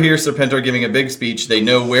 They overhear Serpentor giving a big speech. They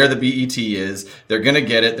know where the BET is. They're going to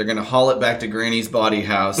get it. They're going to haul it back to Granny's body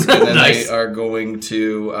house. And then Nice. They are going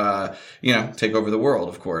to, take over the world,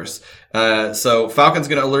 of course. So Falcon's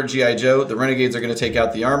going to alert G.I. Joe. The Renegades are going to take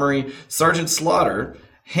out the armory. Sergeant Slaughter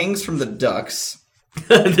hangs from the ducts.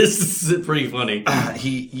 This is pretty funny.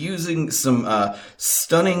 He using some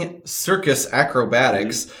stunning circus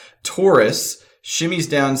acrobatics. Taurus shimmies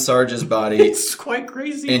down Sarge's body. It's quite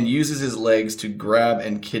crazy. And uses his legs to grab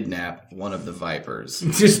and kidnap one of the Vipers.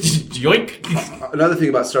 Just yoink. Another thing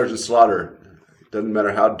about Sergeant Slaughter, doesn't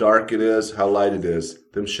matter how dark it is, how light it is,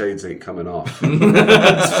 them shades ain't coming off.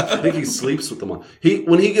 I think he sleeps with them on.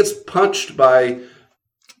 When he gets punched by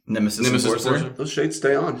Nemesis Enforcer. Those shades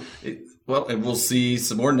stay on. And we'll see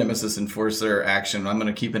some more Nemesis Enforcer action. I'm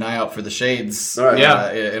going to keep an eye out for the shades. All right.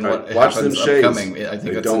 And what Watch happens them shades. upcoming. I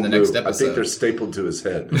think that's in the next episode. I think they're stapled to his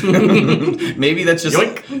head. Maybe that's just.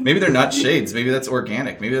 Yoink. Maybe they're not shades. Maybe that's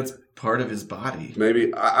organic. Maybe that's part of his body.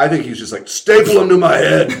 Maybe. I think he's just like, staple them to my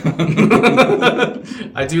head.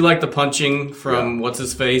 I do like the punching from what's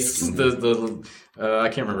his face, the I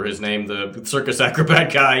can't remember his name, the circus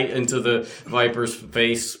acrobat guy into the Viper's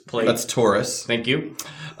face plate. That's Taurus. Thank you.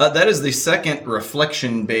 That is the second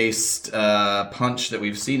reflection-based punch that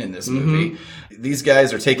we've seen in this movie. These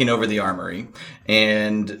guys are taking over the armory,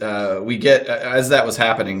 and we get, as that was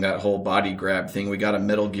happening, that whole body grab thing, we got a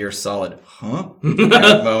Metal Gear Solid, kind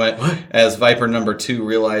of moment, as Viper number 2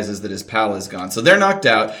 realizes that his pal is gone. So they're knocked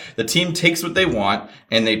out, the team takes what they want,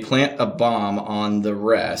 and they plant a bomb on the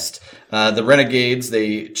rest. The Renegades,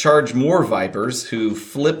 they charge more Vipers who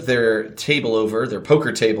flip their table over, their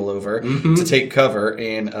poker table over, to take cover,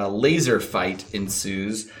 and a laser fight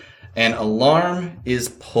ensues. An alarm is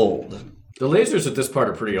pulled. The lasers at this part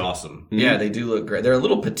are pretty awesome. Yeah, they do look great. They're a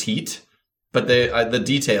little petite, but the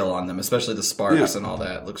detail on them, especially the sparks and all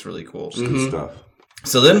that, looks really cool. Good stuff.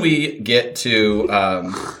 So then we get to...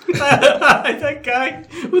 that guy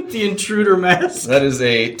with the intruder mask. That is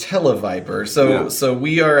a Televiper. So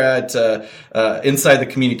we are at inside the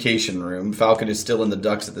communication room. Falcon is still in the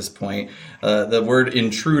ducts at this point. The word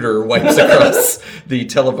intruder wipes across the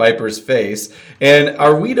Televiper's face. And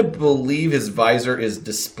are we to believe his visor is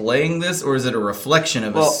displaying this, or is it a reflection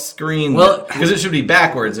of a screen? Well, because it should be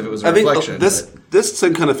backwards if it was a reflection. I think this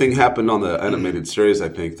same kind of thing happened on the animated series, I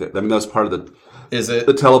think. That was part of the... Is it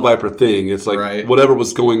the Televiper thing? It's like whatever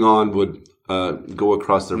was going on would go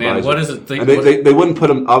across their visor. What is it? And they wouldn't put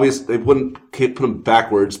them. Obviously, they can't put them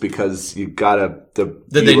backwards because you gotta. Did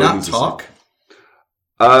they not talk?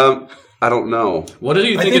 I don't know. What do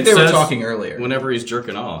you think? I think they were talking earlier. Whenever he's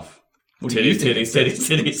jerking off,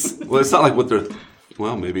 titties. Well, it's not like what they're.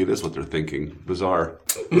 Well, maybe it is what they're thinking. Bizarre.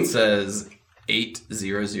 It says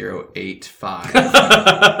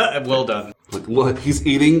 80085. Well done. Like, look, he's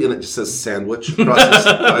eating, and it just says sandwich across his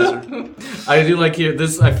visor. I do like here.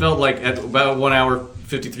 This I felt like at about 1 hour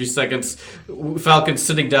 53 seconds, Falcon's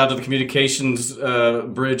sitting down to the communications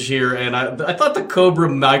bridge here, and I thought the Cobra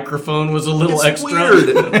microphone was a little extra. Weird.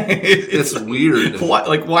 It's weird.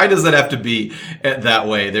 Why does that have to be that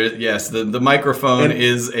way? The microphone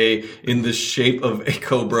is in the shape of a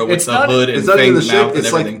cobra with a hood and fanged mouth and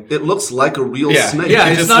everything. It looks like a real snake. Yeah,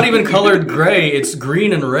 it's not even colored gray. It's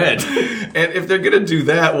green and red. And if they're gonna do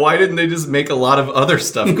that, why didn't they just make a lot of other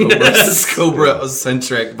stuff Cobra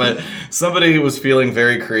centric? But somebody was feeling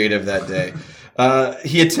very creative that day.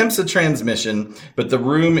 He attempts a transmission, but the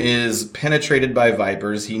room is penetrated by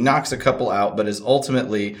vipers. He knocks a couple out, but is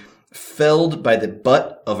ultimately felled by the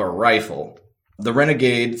butt of a rifle. The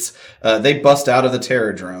renegades, they bust out of the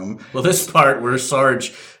Terradrome. Well, this part where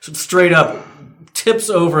Sarge straight up tips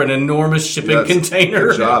over an enormous shipping container.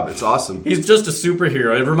 Good job. It's awesome. He's just a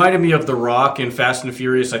superhero. It reminded me of The Rock in Fast and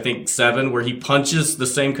Furious, I think, 7, where he punches the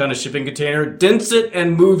same kind of shipping container, dents it,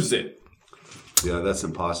 and moves it. Yeah, that's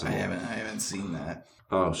impossible. I haven't seen that.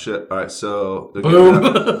 Oh, shit. All right, so...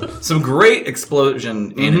 Boom. Some great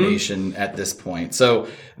explosion animation at this point. So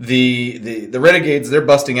the Renegades, they're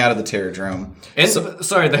busting out of the Terradrome. And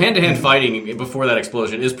sorry, the hand-to-hand fighting before that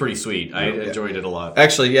explosion is pretty sweet. I enjoyed it a lot.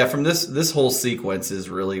 Actually, yeah, from this whole sequence is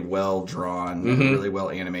really well drawn, really well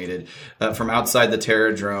animated. From outside the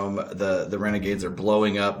Terradrome, the Renegades are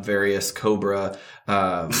blowing up various Cobra,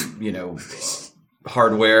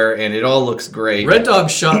 hardware, and it all looks great. Red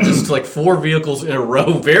Dog shot just like 4 vehicles in a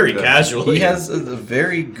row very casually. He has a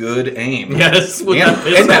very good aim. Yes,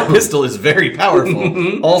 and that pistol is very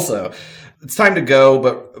powerful also. It's time to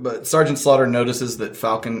go, but Sergeant Slaughter notices that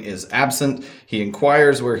Falcon is absent. He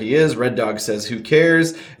inquires where he is. Red Dog says, "Who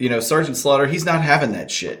cares?" Sergeant Slaughter, he's not having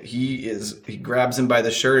that shit. He grabs him by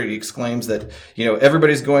the shirt. He exclaims that,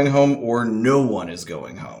 everybody's going home or no one is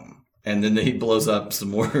going home. And then he blows up some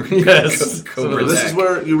more. Yes. Cobra this is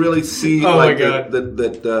where you really see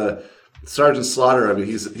that Sergeant Slaughter. I mean,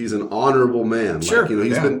 he's an honorable man. Sure.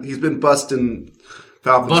 He's been busting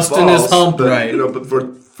Falcon's busting balls, his hump, but, right? But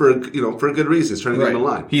for a good reason. He's trying to get him in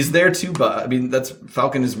line. He's there to that's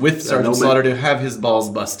Falcon is with Sergeant Slaughter to have his balls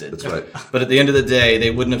busted. That's right. But at the end of the day, they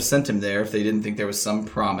wouldn't have sent him there if they didn't think there was some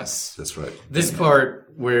promise. That's right. This part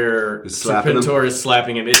where Serpentor is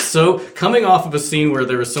slapping him, it's so coming off of a scene where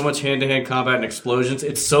there was so much hand-to-hand combat and explosions.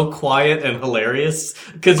 It's so quiet and hilarious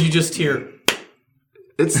because you just hear.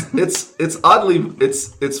 It's oddly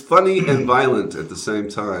it's funny and violent at the same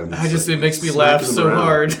time. It makes me laugh so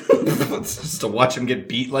hard. Just to watch him get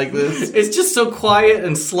beat like this. It's just so quiet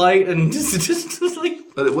and slight and just like.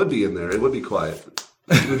 But it would be in there. It would be quiet.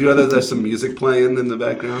 Would you rather there's some music playing in the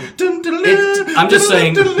background? I'm just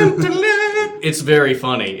saying. It's very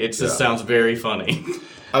funny. It just sounds very funny.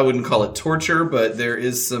 I wouldn't call it torture, but there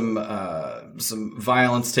is some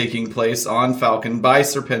violence taking place on Falcon by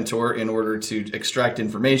Serpentor in order to extract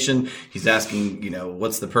information. He's asking,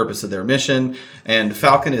 what's the purpose of their mission? And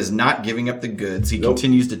Falcon is not giving up the goods. He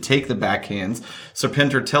continues to take the backhands.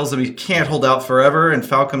 Serpentor tells him he can't hold out forever, and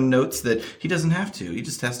Falcon notes that he doesn't have to. He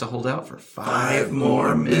just has to hold out for 5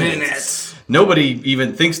 more minutes. Nobody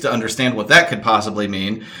even thinks to understand what that could possibly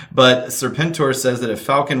mean, but Serpentor says that if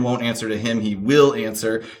Falcon won't answer to him, he will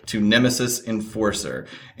answer to Nemesis Enforcer.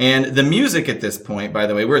 And the music at this point, by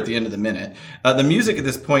the way, we're at the end of the minute, the music at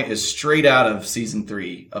this point is straight out of Season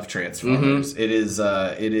 3 of Transformers. It is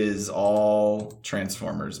all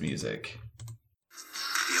Transformers music.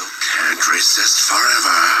 You can't resist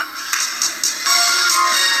forever.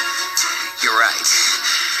 You're right.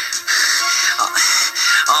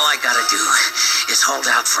 All I gotta do is hold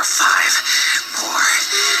out for 5 more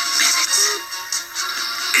minutes.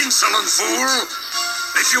 Insolent fool!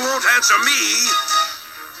 If you won't answer me,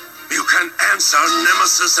 you can answer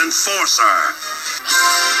Nemesis Enforcer.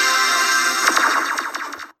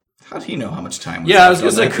 How do you know how much time? I was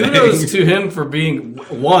going to say kudos to him for being,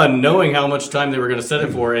 1, knowing how much time they were going to set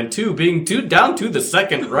it for, and 2, being down to the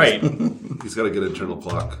second right. He's got a good internal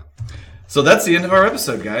clock. So that's the end of our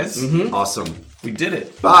episode, guys. Awesome. We did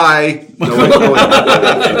it. Bye. No, wait.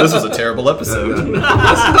 This was a terrible episode.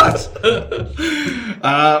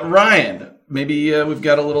 Ryan, maybe we've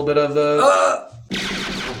got a little bit of the...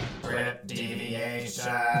 Script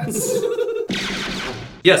deviations.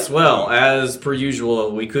 Yes, well, as per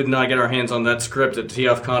usual, we could not get our hands on that script at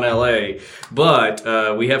TFCon LA, but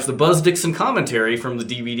we have the Buzz Dixon commentary from the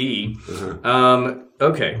DVD.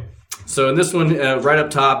 Okay. So in this one, right up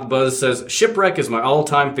top, Buzz says, Shipwreck is my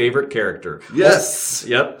all-time favorite character. Yes.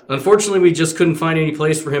 Yep. Unfortunately, we just couldn't find any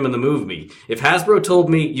place for him in the movie. If Hasbro told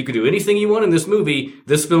me you could do anything you want in this movie,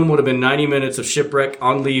 this film would have been 90 minutes of Shipwreck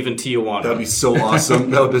on leave in Tijuana. That'd be so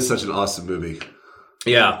awesome. That would be such an awesome movie.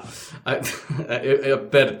 Yeah. I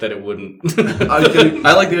bet that it wouldn't.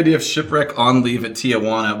 I like the idea of Shipwreck on leave at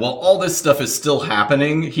Tijuana while all this stuff is still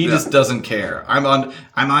happening. He just doesn't care. I'm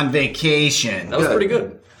on vacation. That was pretty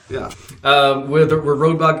good. Yeah. Where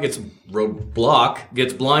Roadblock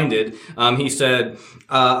gets blinded, he said,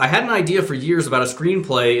 I had an idea for years about a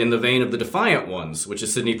screenplay in the vein of The Defiant Ones, which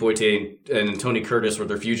is Sidney Poitier and Tony Curtis, where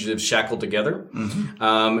they're fugitives shackled together,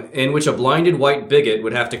 in which a blinded white bigot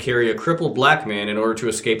would have to carry a crippled black man in order to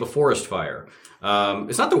escape a forest fire.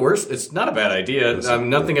 It's not the worst. It's not a bad idea.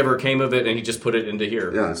 Nothing ever came of it, and he just put it into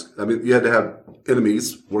here. Yeah. I mean, you had to have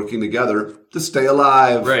enemies working together to stay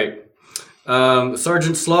alive. Right.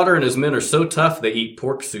 Sergeant Slaughter and his men are so tough they eat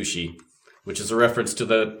pork sushi, which is a reference to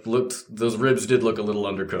those ribs did look a little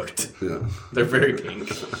undercooked. Yeah. They're very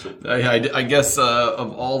pink. I guess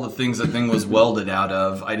of all the things that thing was welded out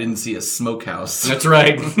of, I didn't see a smokehouse. That's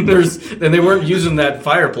right. And they weren't using that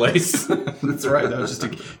fireplace. That's right. That was just to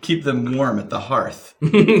keep them warm at the hearth.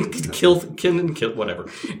 kill whatever.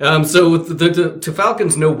 So with to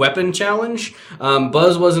Falcon's no weapon challenge,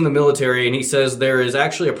 Buzz was in the military, and he says there is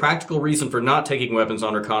actually a practical reason for not taking weapons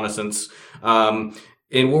on reconnaissance.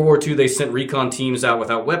 In World War II, they sent recon teams out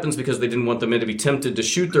without weapons because they didn't want the men to be tempted to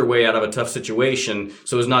shoot their way out of a tough situation,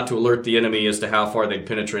 so as not to alert the enemy as to how far they'd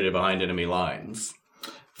penetrated behind enemy lines.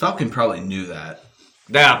 Falcon probably knew that.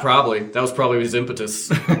 Yeah, probably. That was probably his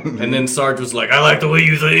impetus. And then Sarge was like, I like the way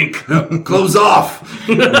you think. Close off.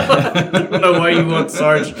 I don't know why you want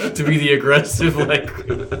Sarge to be the aggressive,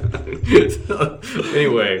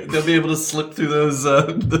 Anyway. They'll be able to slip through those...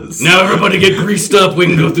 Now everybody get greased up. We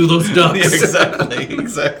can go through those ducks. Yeah,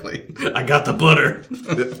 exactly. I got the butter.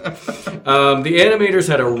 The animators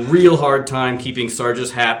had a real hard time keeping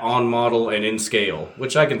Sarge's hat on model and in scale,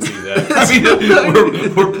 which I can see that. I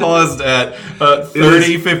mean, we're paused at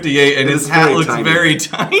 30:58, and his hat looks very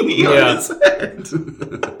tiny on his head.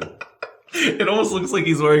 It almost looks like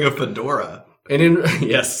he's wearing a fedora. And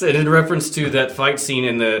in reference to that fight scene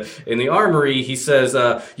in the armory, he says,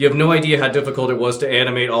 "You have no idea how difficult it was to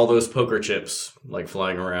animate all those poker chips like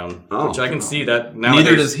flying around." Which I can see that now.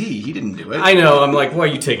 Neither does he. He didn't do it. I know. I'm like, why are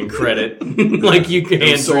you taking credit? Like you can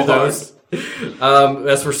hand through those.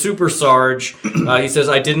 As for Super Sarge, he says,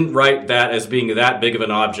 "I didn't write that as being that big of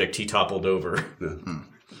an object he toppled over." Yeah.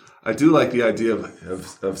 I do like the idea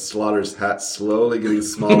of Slaughter's hat slowly getting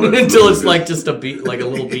smaller until it's like just a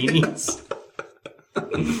little beanie.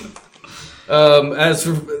 As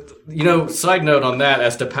for, side note on that,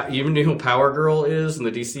 as to you know who Power Girl is in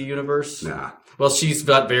the DC universe? Nah. Well, she's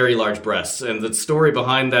got very large breasts, and the story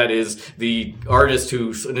behind that is the artist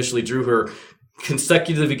who initially drew her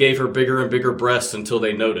consecutively gave her bigger and bigger breasts until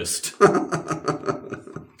they noticed.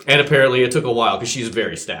 And apparently it took a while because she's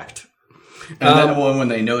very stacked. And then when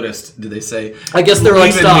they noticed, did they say, I guess they're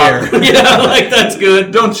like, stop. Yeah, like, that's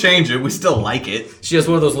good. Don't change it. We still like it. She has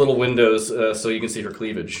one of those little windows so you can see her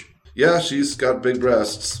cleavage. Yeah, she's got big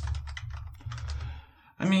breasts.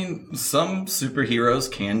 I mean, some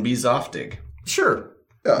superheroes can be Zoftig. Sure.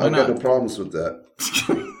 Yeah, I've got no problems with that.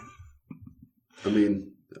 I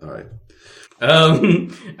mean, all right.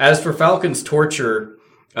 As for Falcon's torture,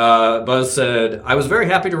 Buzz said, I was very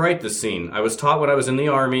happy to write this scene. I was taught when I was in the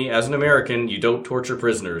Army, as an American, you don't torture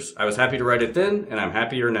prisoners. I was happy to write it then, and I'm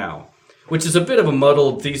happier now. Which is a bit of a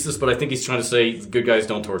muddled thesis, but I think he's trying to say good guys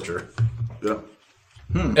don't torture. Yeah.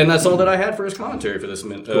 And that's all that I had for his commentary for this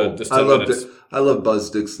minute. Cool. I love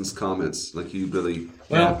Buzz Dixon's comments. Like, he really...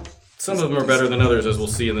 Well... Some of them are better than others, as we'll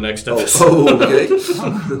see in the next episode. Okay.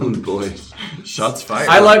 Oh, boy. Shots fired.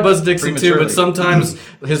 I like Buzz Dixon too, but sometimes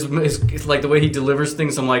his like the way he delivers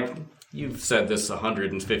things, I'm like, you've said this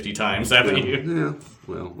 150 times, haven't you? Yeah.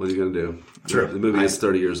 Well, what are you going to do? True. The movie is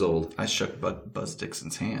 30 years old. I shook Buzz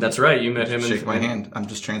Dixon's hand. That's right. You met him. Shake my hand. I'm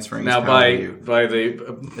just transferring now his power to you. by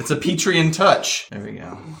the. It's a Petrian touch. There we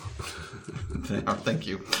go. Thank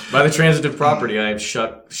you. By the transitive property, I have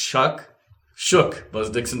shook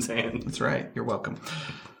Buzz Dixon's hand. That's right. You're welcome.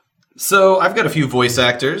 So I've got a few voice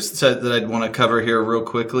actors that I'd want to cover here real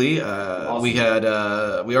quickly. Awesome. We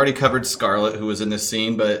already covered Scarlet, who was in this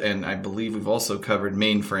scene, and I believe we've also covered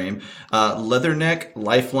Mainframe, Leatherneck,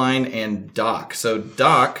 Lifeline, and Doc. So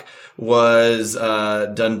Doc was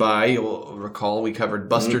done by, you'll recall, we covered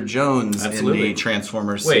Buster Jones in the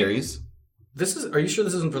Transformers series. Are you sure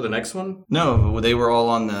this isn't for the next one? No, they were all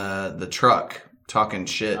on the truck. talking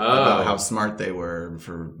shit about how smart they were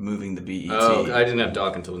for moving the BET. Oh, I didn't have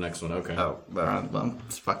Doc until the next one. Okay. Oh, well,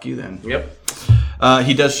 fuck you then. Yep.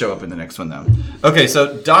 He does show up in the next one, though. Okay,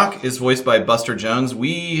 so Doc is voiced by Buster Jones.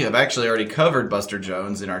 We have actually already covered Buster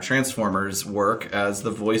Jones in our Transformers work as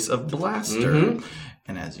the voice of Blaster. Mm-hmm.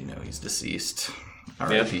 And as you know, he's deceased.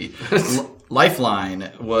 R.I.P.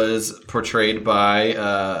 Lifeline was portrayed by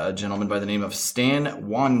a gentleman by the name of Stan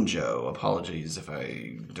Wanjo. Apologies if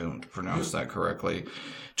I don't pronounce that correctly.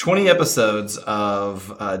 20 episodes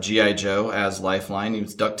of G.I. Joe as Lifeline. He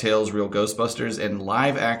was DuckTales, Real Ghostbusters, and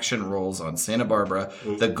live-action roles on Santa Barbara,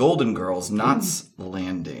 The Golden Girls, Knots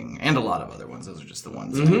Landing, and a lot of other ones. Those are just the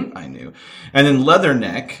ones I knew. And then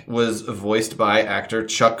Leatherneck was voiced by actor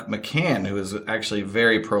Chuck McCann, who is actually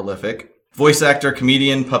very prolific. Voice actor,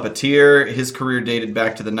 comedian, puppeteer. His career dated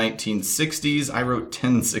back to the 1960s. I wrote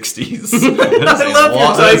 1060s.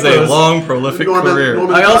 That is a long, prolific career.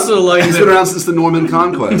 I also like He's been around since the Norman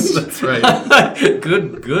Conquest. That's right.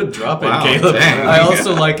 Good drop in, Wow, Caleb. dang. I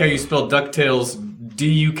also like how you spell DuckTales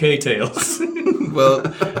D-U-K Tales. Well,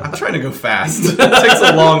 I'm trying to go fast. It takes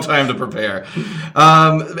a long time to prepare.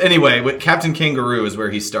 Anyway, with Captain Kangaroo is where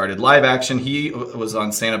he started. Live action, he was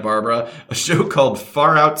on Santa Barbara, a show called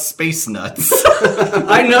Far Out Space Nuts.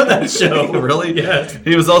 I know that show. Really? Yes.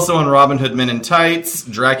 He was also on Robin Hood Men in Tights,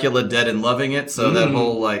 Dracula Dead and Loving It, so that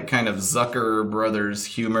whole like kind of Zucker Brothers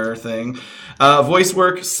humor thing. Voice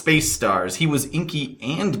work, Space Stars. He was Inky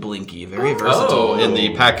and Blinky, very versatile in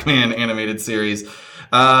the Pac-Man animated series.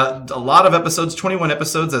 A lot of episodes, 21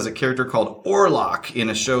 episodes as a character called Orlok in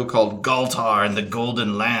a show called Galtar and the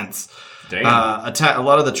Golden Lance. Damn. A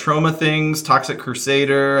lot of the Trauma things, Toxic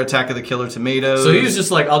Crusader, Attack of the Killer Tomatoes. So he was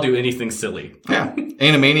just like, I'll do anything silly. Yeah.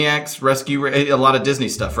 Animaniacs, a lot of Disney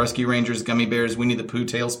stuff. Rescue Rangers, Gummy Bears, Winnie the Pooh,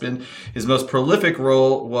 Tailspin. His most prolific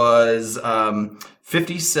role was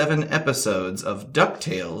 57 episodes of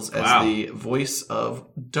DuckTales as the voice of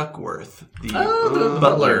Duckworth, the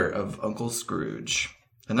butler of Uncle Scrooge.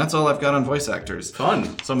 And that's all I've got on voice actors.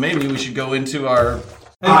 Fun. So maybe we should go into our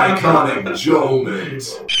Iconic Joe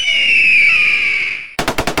Mates.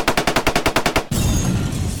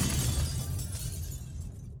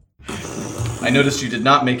 I noticed you did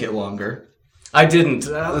not make it longer. I didn't.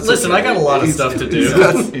 Listen, I got a lot of stuff to do.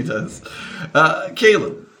 He does.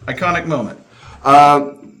 Caleb, iconic moment.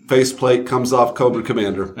 Faceplate comes off Cobra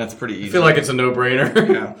Commander. That's pretty easy. I feel like it's a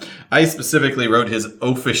no-brainer. Yeah. I specifically wrote his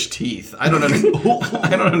oafish teeth. I don't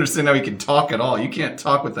understand how he can talk at all. You can't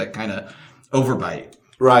talk with that kind of overbite.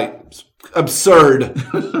 Right. Absurd.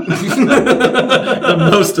 The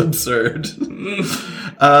most absurd.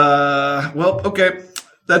 Well, okay.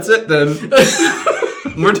 That's it then.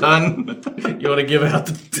 We're done. You want to give out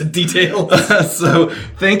the details? So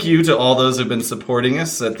thank you to all those who've been supporting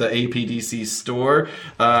us at the APDC store.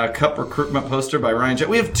 Cup recruitment poster by Ryan Jet.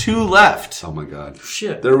 We have 2 left. Oh my god.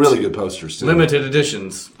 Shit. They're really good posters too. Limited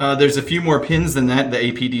editions. There's a few more pins than that. The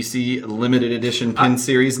APDC limited edition pin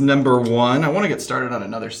series #1. I want to get started on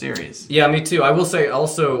another series. Yeah, me too. I will say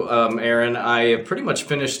also, Aaron, I pretty much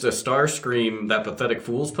finished the Starscream, that Pathetic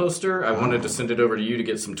Fools poster. I wanted to send it over to you to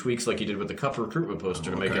get some tweaks like you did with the Cup recruitment poster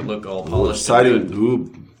to make it look all polished. Exciting. And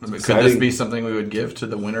Ooh, Could exciting. this be something we would give to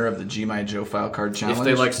the winner of the G.My. Joe File Card Challenge? if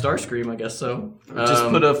they like Starscream, I guess so. Just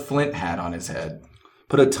put a Flint hat on his head.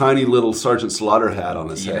 Put a tiny little Sergeant Slaughter hat on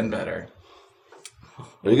his Even head. better.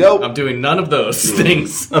 There you go. I'm doing none of those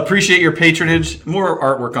things. Appreciate your patronage. More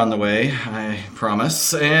artwork on the way, I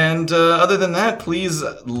promise. And other than that, please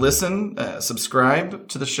listen, subscribe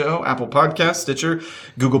to the show, Apple Podcasts, Stitcher,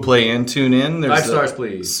 Google Play, and TuneIn. There's 5 stars,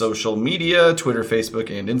 please. Social media, Twitter,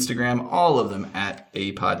 Facebook, and Instagram, all of them at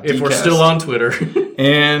APOD. If we're still on Twitter.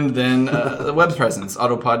 And then the web presence,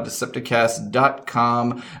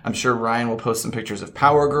 autopoddecepticast.com. I'm sure Ryan will post some pictures of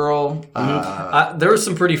Power Girl. There were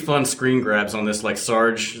some pretty fun screen grabs on this, like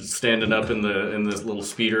Sarge standing up in this little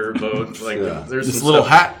speeder boat. Like there's This some little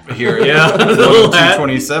stuff. hat here. Yeah, the little hat.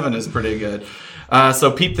 227 is pretty good.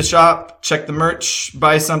 So peep the shop, check the merch,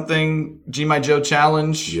 buy something, G.My. Joe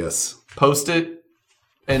challenge, Yes. post it,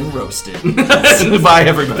 and roast it. Bye,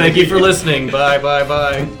 everybody. Thank you for listening. Bye, bye,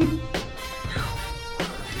 bye.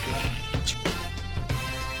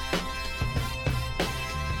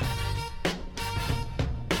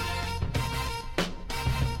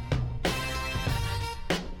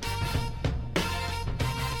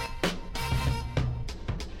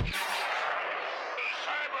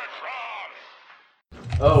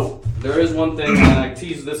 Oh, there is one thing, and I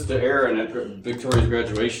teased this to Aaron at Victoria's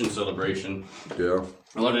graduation celebration. Yeah.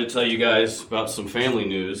 I wanted to tell you guys about some family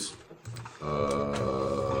news.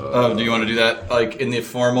 Do you want to do that like in the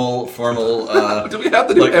formal Do we have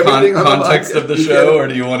to do like everything on the context podcast? of the show, or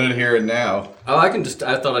do you want to hear it now? Oh, I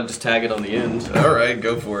thought I'd just tag it on the end. All right,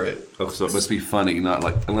 go for it. Oh, so it must be funny, not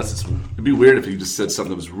like it'd be weird if you just said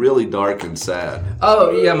something that was really dark and sad.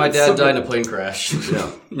 Oh, yeah, my dad died in a plane crash.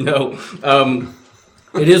 Yeah. No.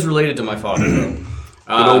 It is related to my father, though.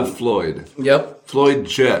 Good old Floyd. Yep. Floyd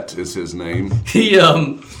Jett is his name.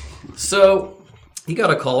 So he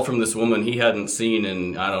got a call from this woman he hadn't seen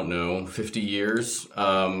in, I don't know, 50 years.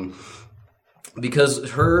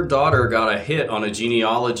 Because her daughter got a hit on a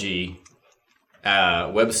genealogy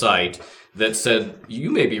website that said you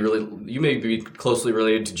may be closely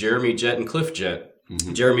related to Jeremy Jett and Cliff Jett.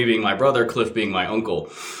 Mm-hmm. Jeremy being my brother, Cliff being my uncle.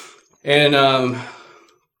 And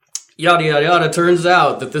yada yada yada. Turns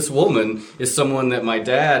out that this woman is someone that my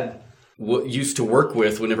dad used to work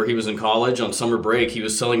with whenever he was in college on summer break. He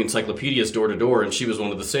was selling encyclopedias door to door, and she was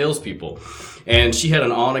one of the salespeople. And she had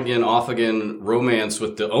an on-again, off-again romance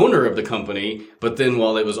with the owner of the company. But then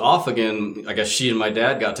while it was off again, I guess she and my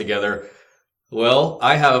dad got together. Well,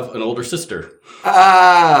 I have an older sister.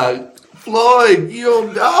 Floyd, you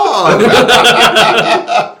old dog.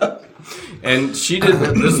 And she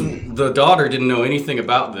didn't. The daughter didn't know anything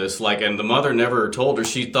about this. And the mother never told her.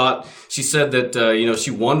 She said that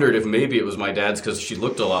she wondered if maybe it was my dad's because she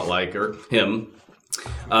looked a lot like him.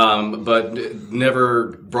 But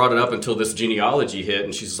never brought it up until this genealogy hit,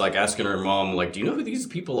 and she's like asking her mom, do you know who these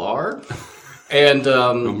people are? And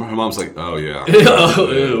her mom's like, oh yeah, oh,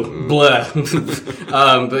 ew, blah.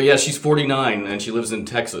 But yeah, she's 49 and she lives in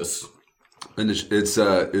Texas. And is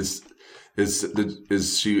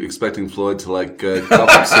she expecting Floyd to cough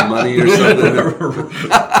up some money or something?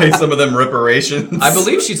 Pay some of them reparations. I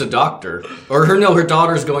believe she's a doctor, or her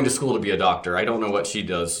daughter's going to school to be a doctor. I don't know what she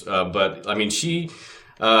does, but I mean she's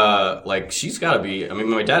got to be. I mean,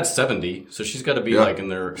 my dad's 70, so she's got to be in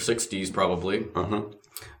their 60s probably.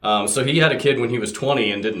 So he had a kid when he was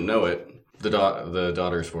 20 and didn't know it. The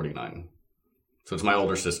daughter's 49, so it's my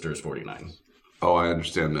older sister's 49. Oh, I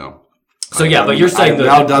understand now. So but you're saying I've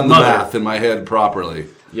now done the math in my head properly.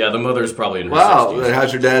 Yeah, the mother's probably in her 60s. Wow,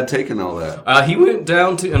 how's your dad taking all that? He went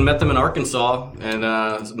down and met them in Arkansas and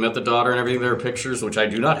met the daughter and everything. There are pictures, which I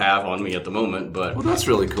do not have on me at the moment. But well, that's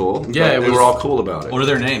really cool. Yeah, they were all cool about it. What are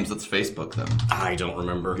their names? Let's Facebook them. I don't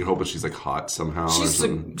remember. You're hoping she's hot somehow.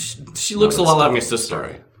 She looks a lot like my sister.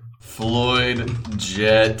 Sorry. Floyd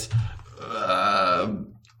Jett.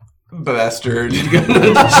 Bastard. You think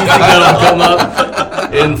that'll come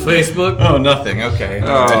up in Facebook? Oh, nothing. Okay.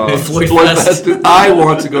 Floyd Fest. I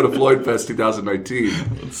want to go to Floyd Fest 2019.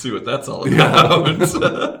 Let's see what that's all about.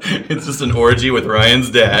 It's just an orgy with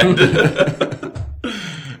Ryan's dad.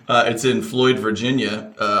 It's in Floyd,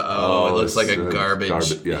 Virginia. It looks like a garbage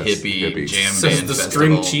hippie jam It's band the festival.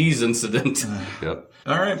 string cheese incident. Yep.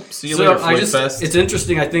 All right. See you later, Floyd Fest. It's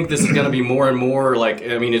interesting. I think this is going to be more and more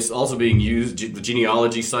it's also being used, the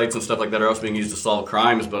genealogy sites and stuff like that are also being used to solve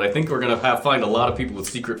crimes, but I think we're going to find a lot of people with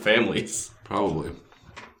secret families. Probably.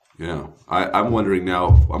 Yeah. I'm wondering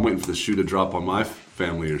now, I'm waiting for the shoe to drop on my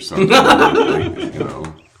family or something.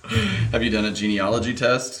 Have you done a genealogy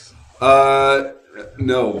test?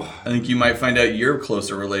 No. I think you might find out you're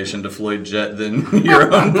closer relation to Floyd Jett than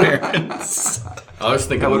your own parents. I was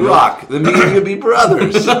thinking That would rock. The meeting would be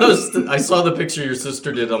brothers. I saw the picture your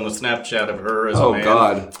sister did on the Snapchat of her as a man. Oh,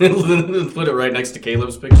 God. Put it right next to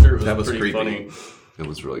Caleb's picture. That was pretty creepy. funny. It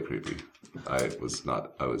was really creepy. I said it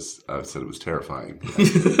was terrifying.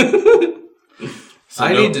 I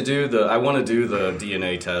want to do the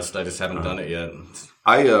DNA test. I just haven't done it yet.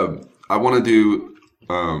 I want to do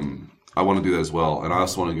that as well, and I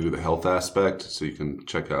also want to do the health aspect, so you can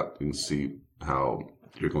see how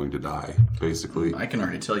you're going to die, basically. I can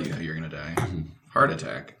already tell you how you're going to die. Heart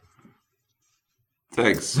attack.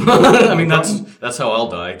 Thanks. I mean, that's how I'll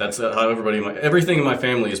die. That's how everything in my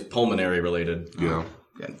family is pulmonary related. Yeah.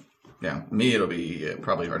 Yeah. Me, it'll be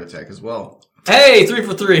probably heart attack as well. Hey, 3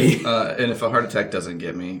 for 3. And if a heart attack doesn't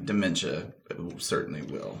get me, dementia certainly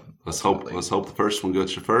will. Let's hope the first one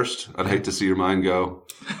gets you first. I'd hate to see your mind go.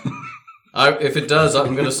 If it does,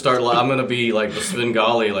 I'm going to start. I'm going to be like the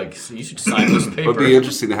Svengali. You should sign this paper. It'd be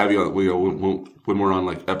interesting to have you on, when we're on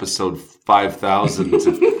episode 5,000,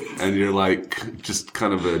 and you're just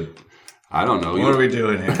kind of I don't know. What are we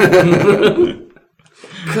doing here?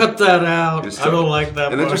 Cut that out. I don't like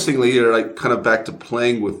that. And interestingly, you're kind of back to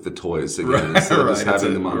playing with the toys again instead of just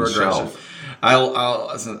having them on the shelf.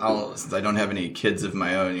 since I don't have any kids of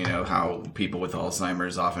my own, you know how people with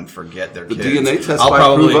Alzheimer's often forget their The kids. DNA test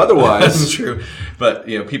might prove otherwise. That's true. But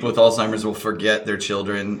you know, people with Alzheimer's will forget their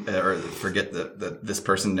children or forget that this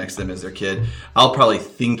person next to them is their kid. I'll probably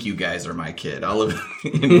think you guys are my kid. I'll have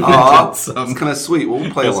It's kind of sweet.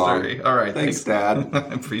 We'll play along. history. All right, Thanks, Dad.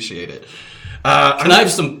 I appreciate it. Can I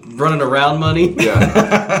have some running around money?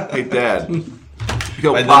 Yeah. Hey, Dad.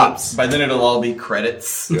 Yo, By Pops. then it'll all be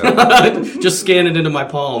credits. Just scan it into my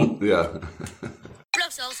palm. Yeah. Blow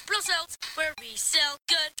cells, where we sell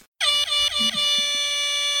good.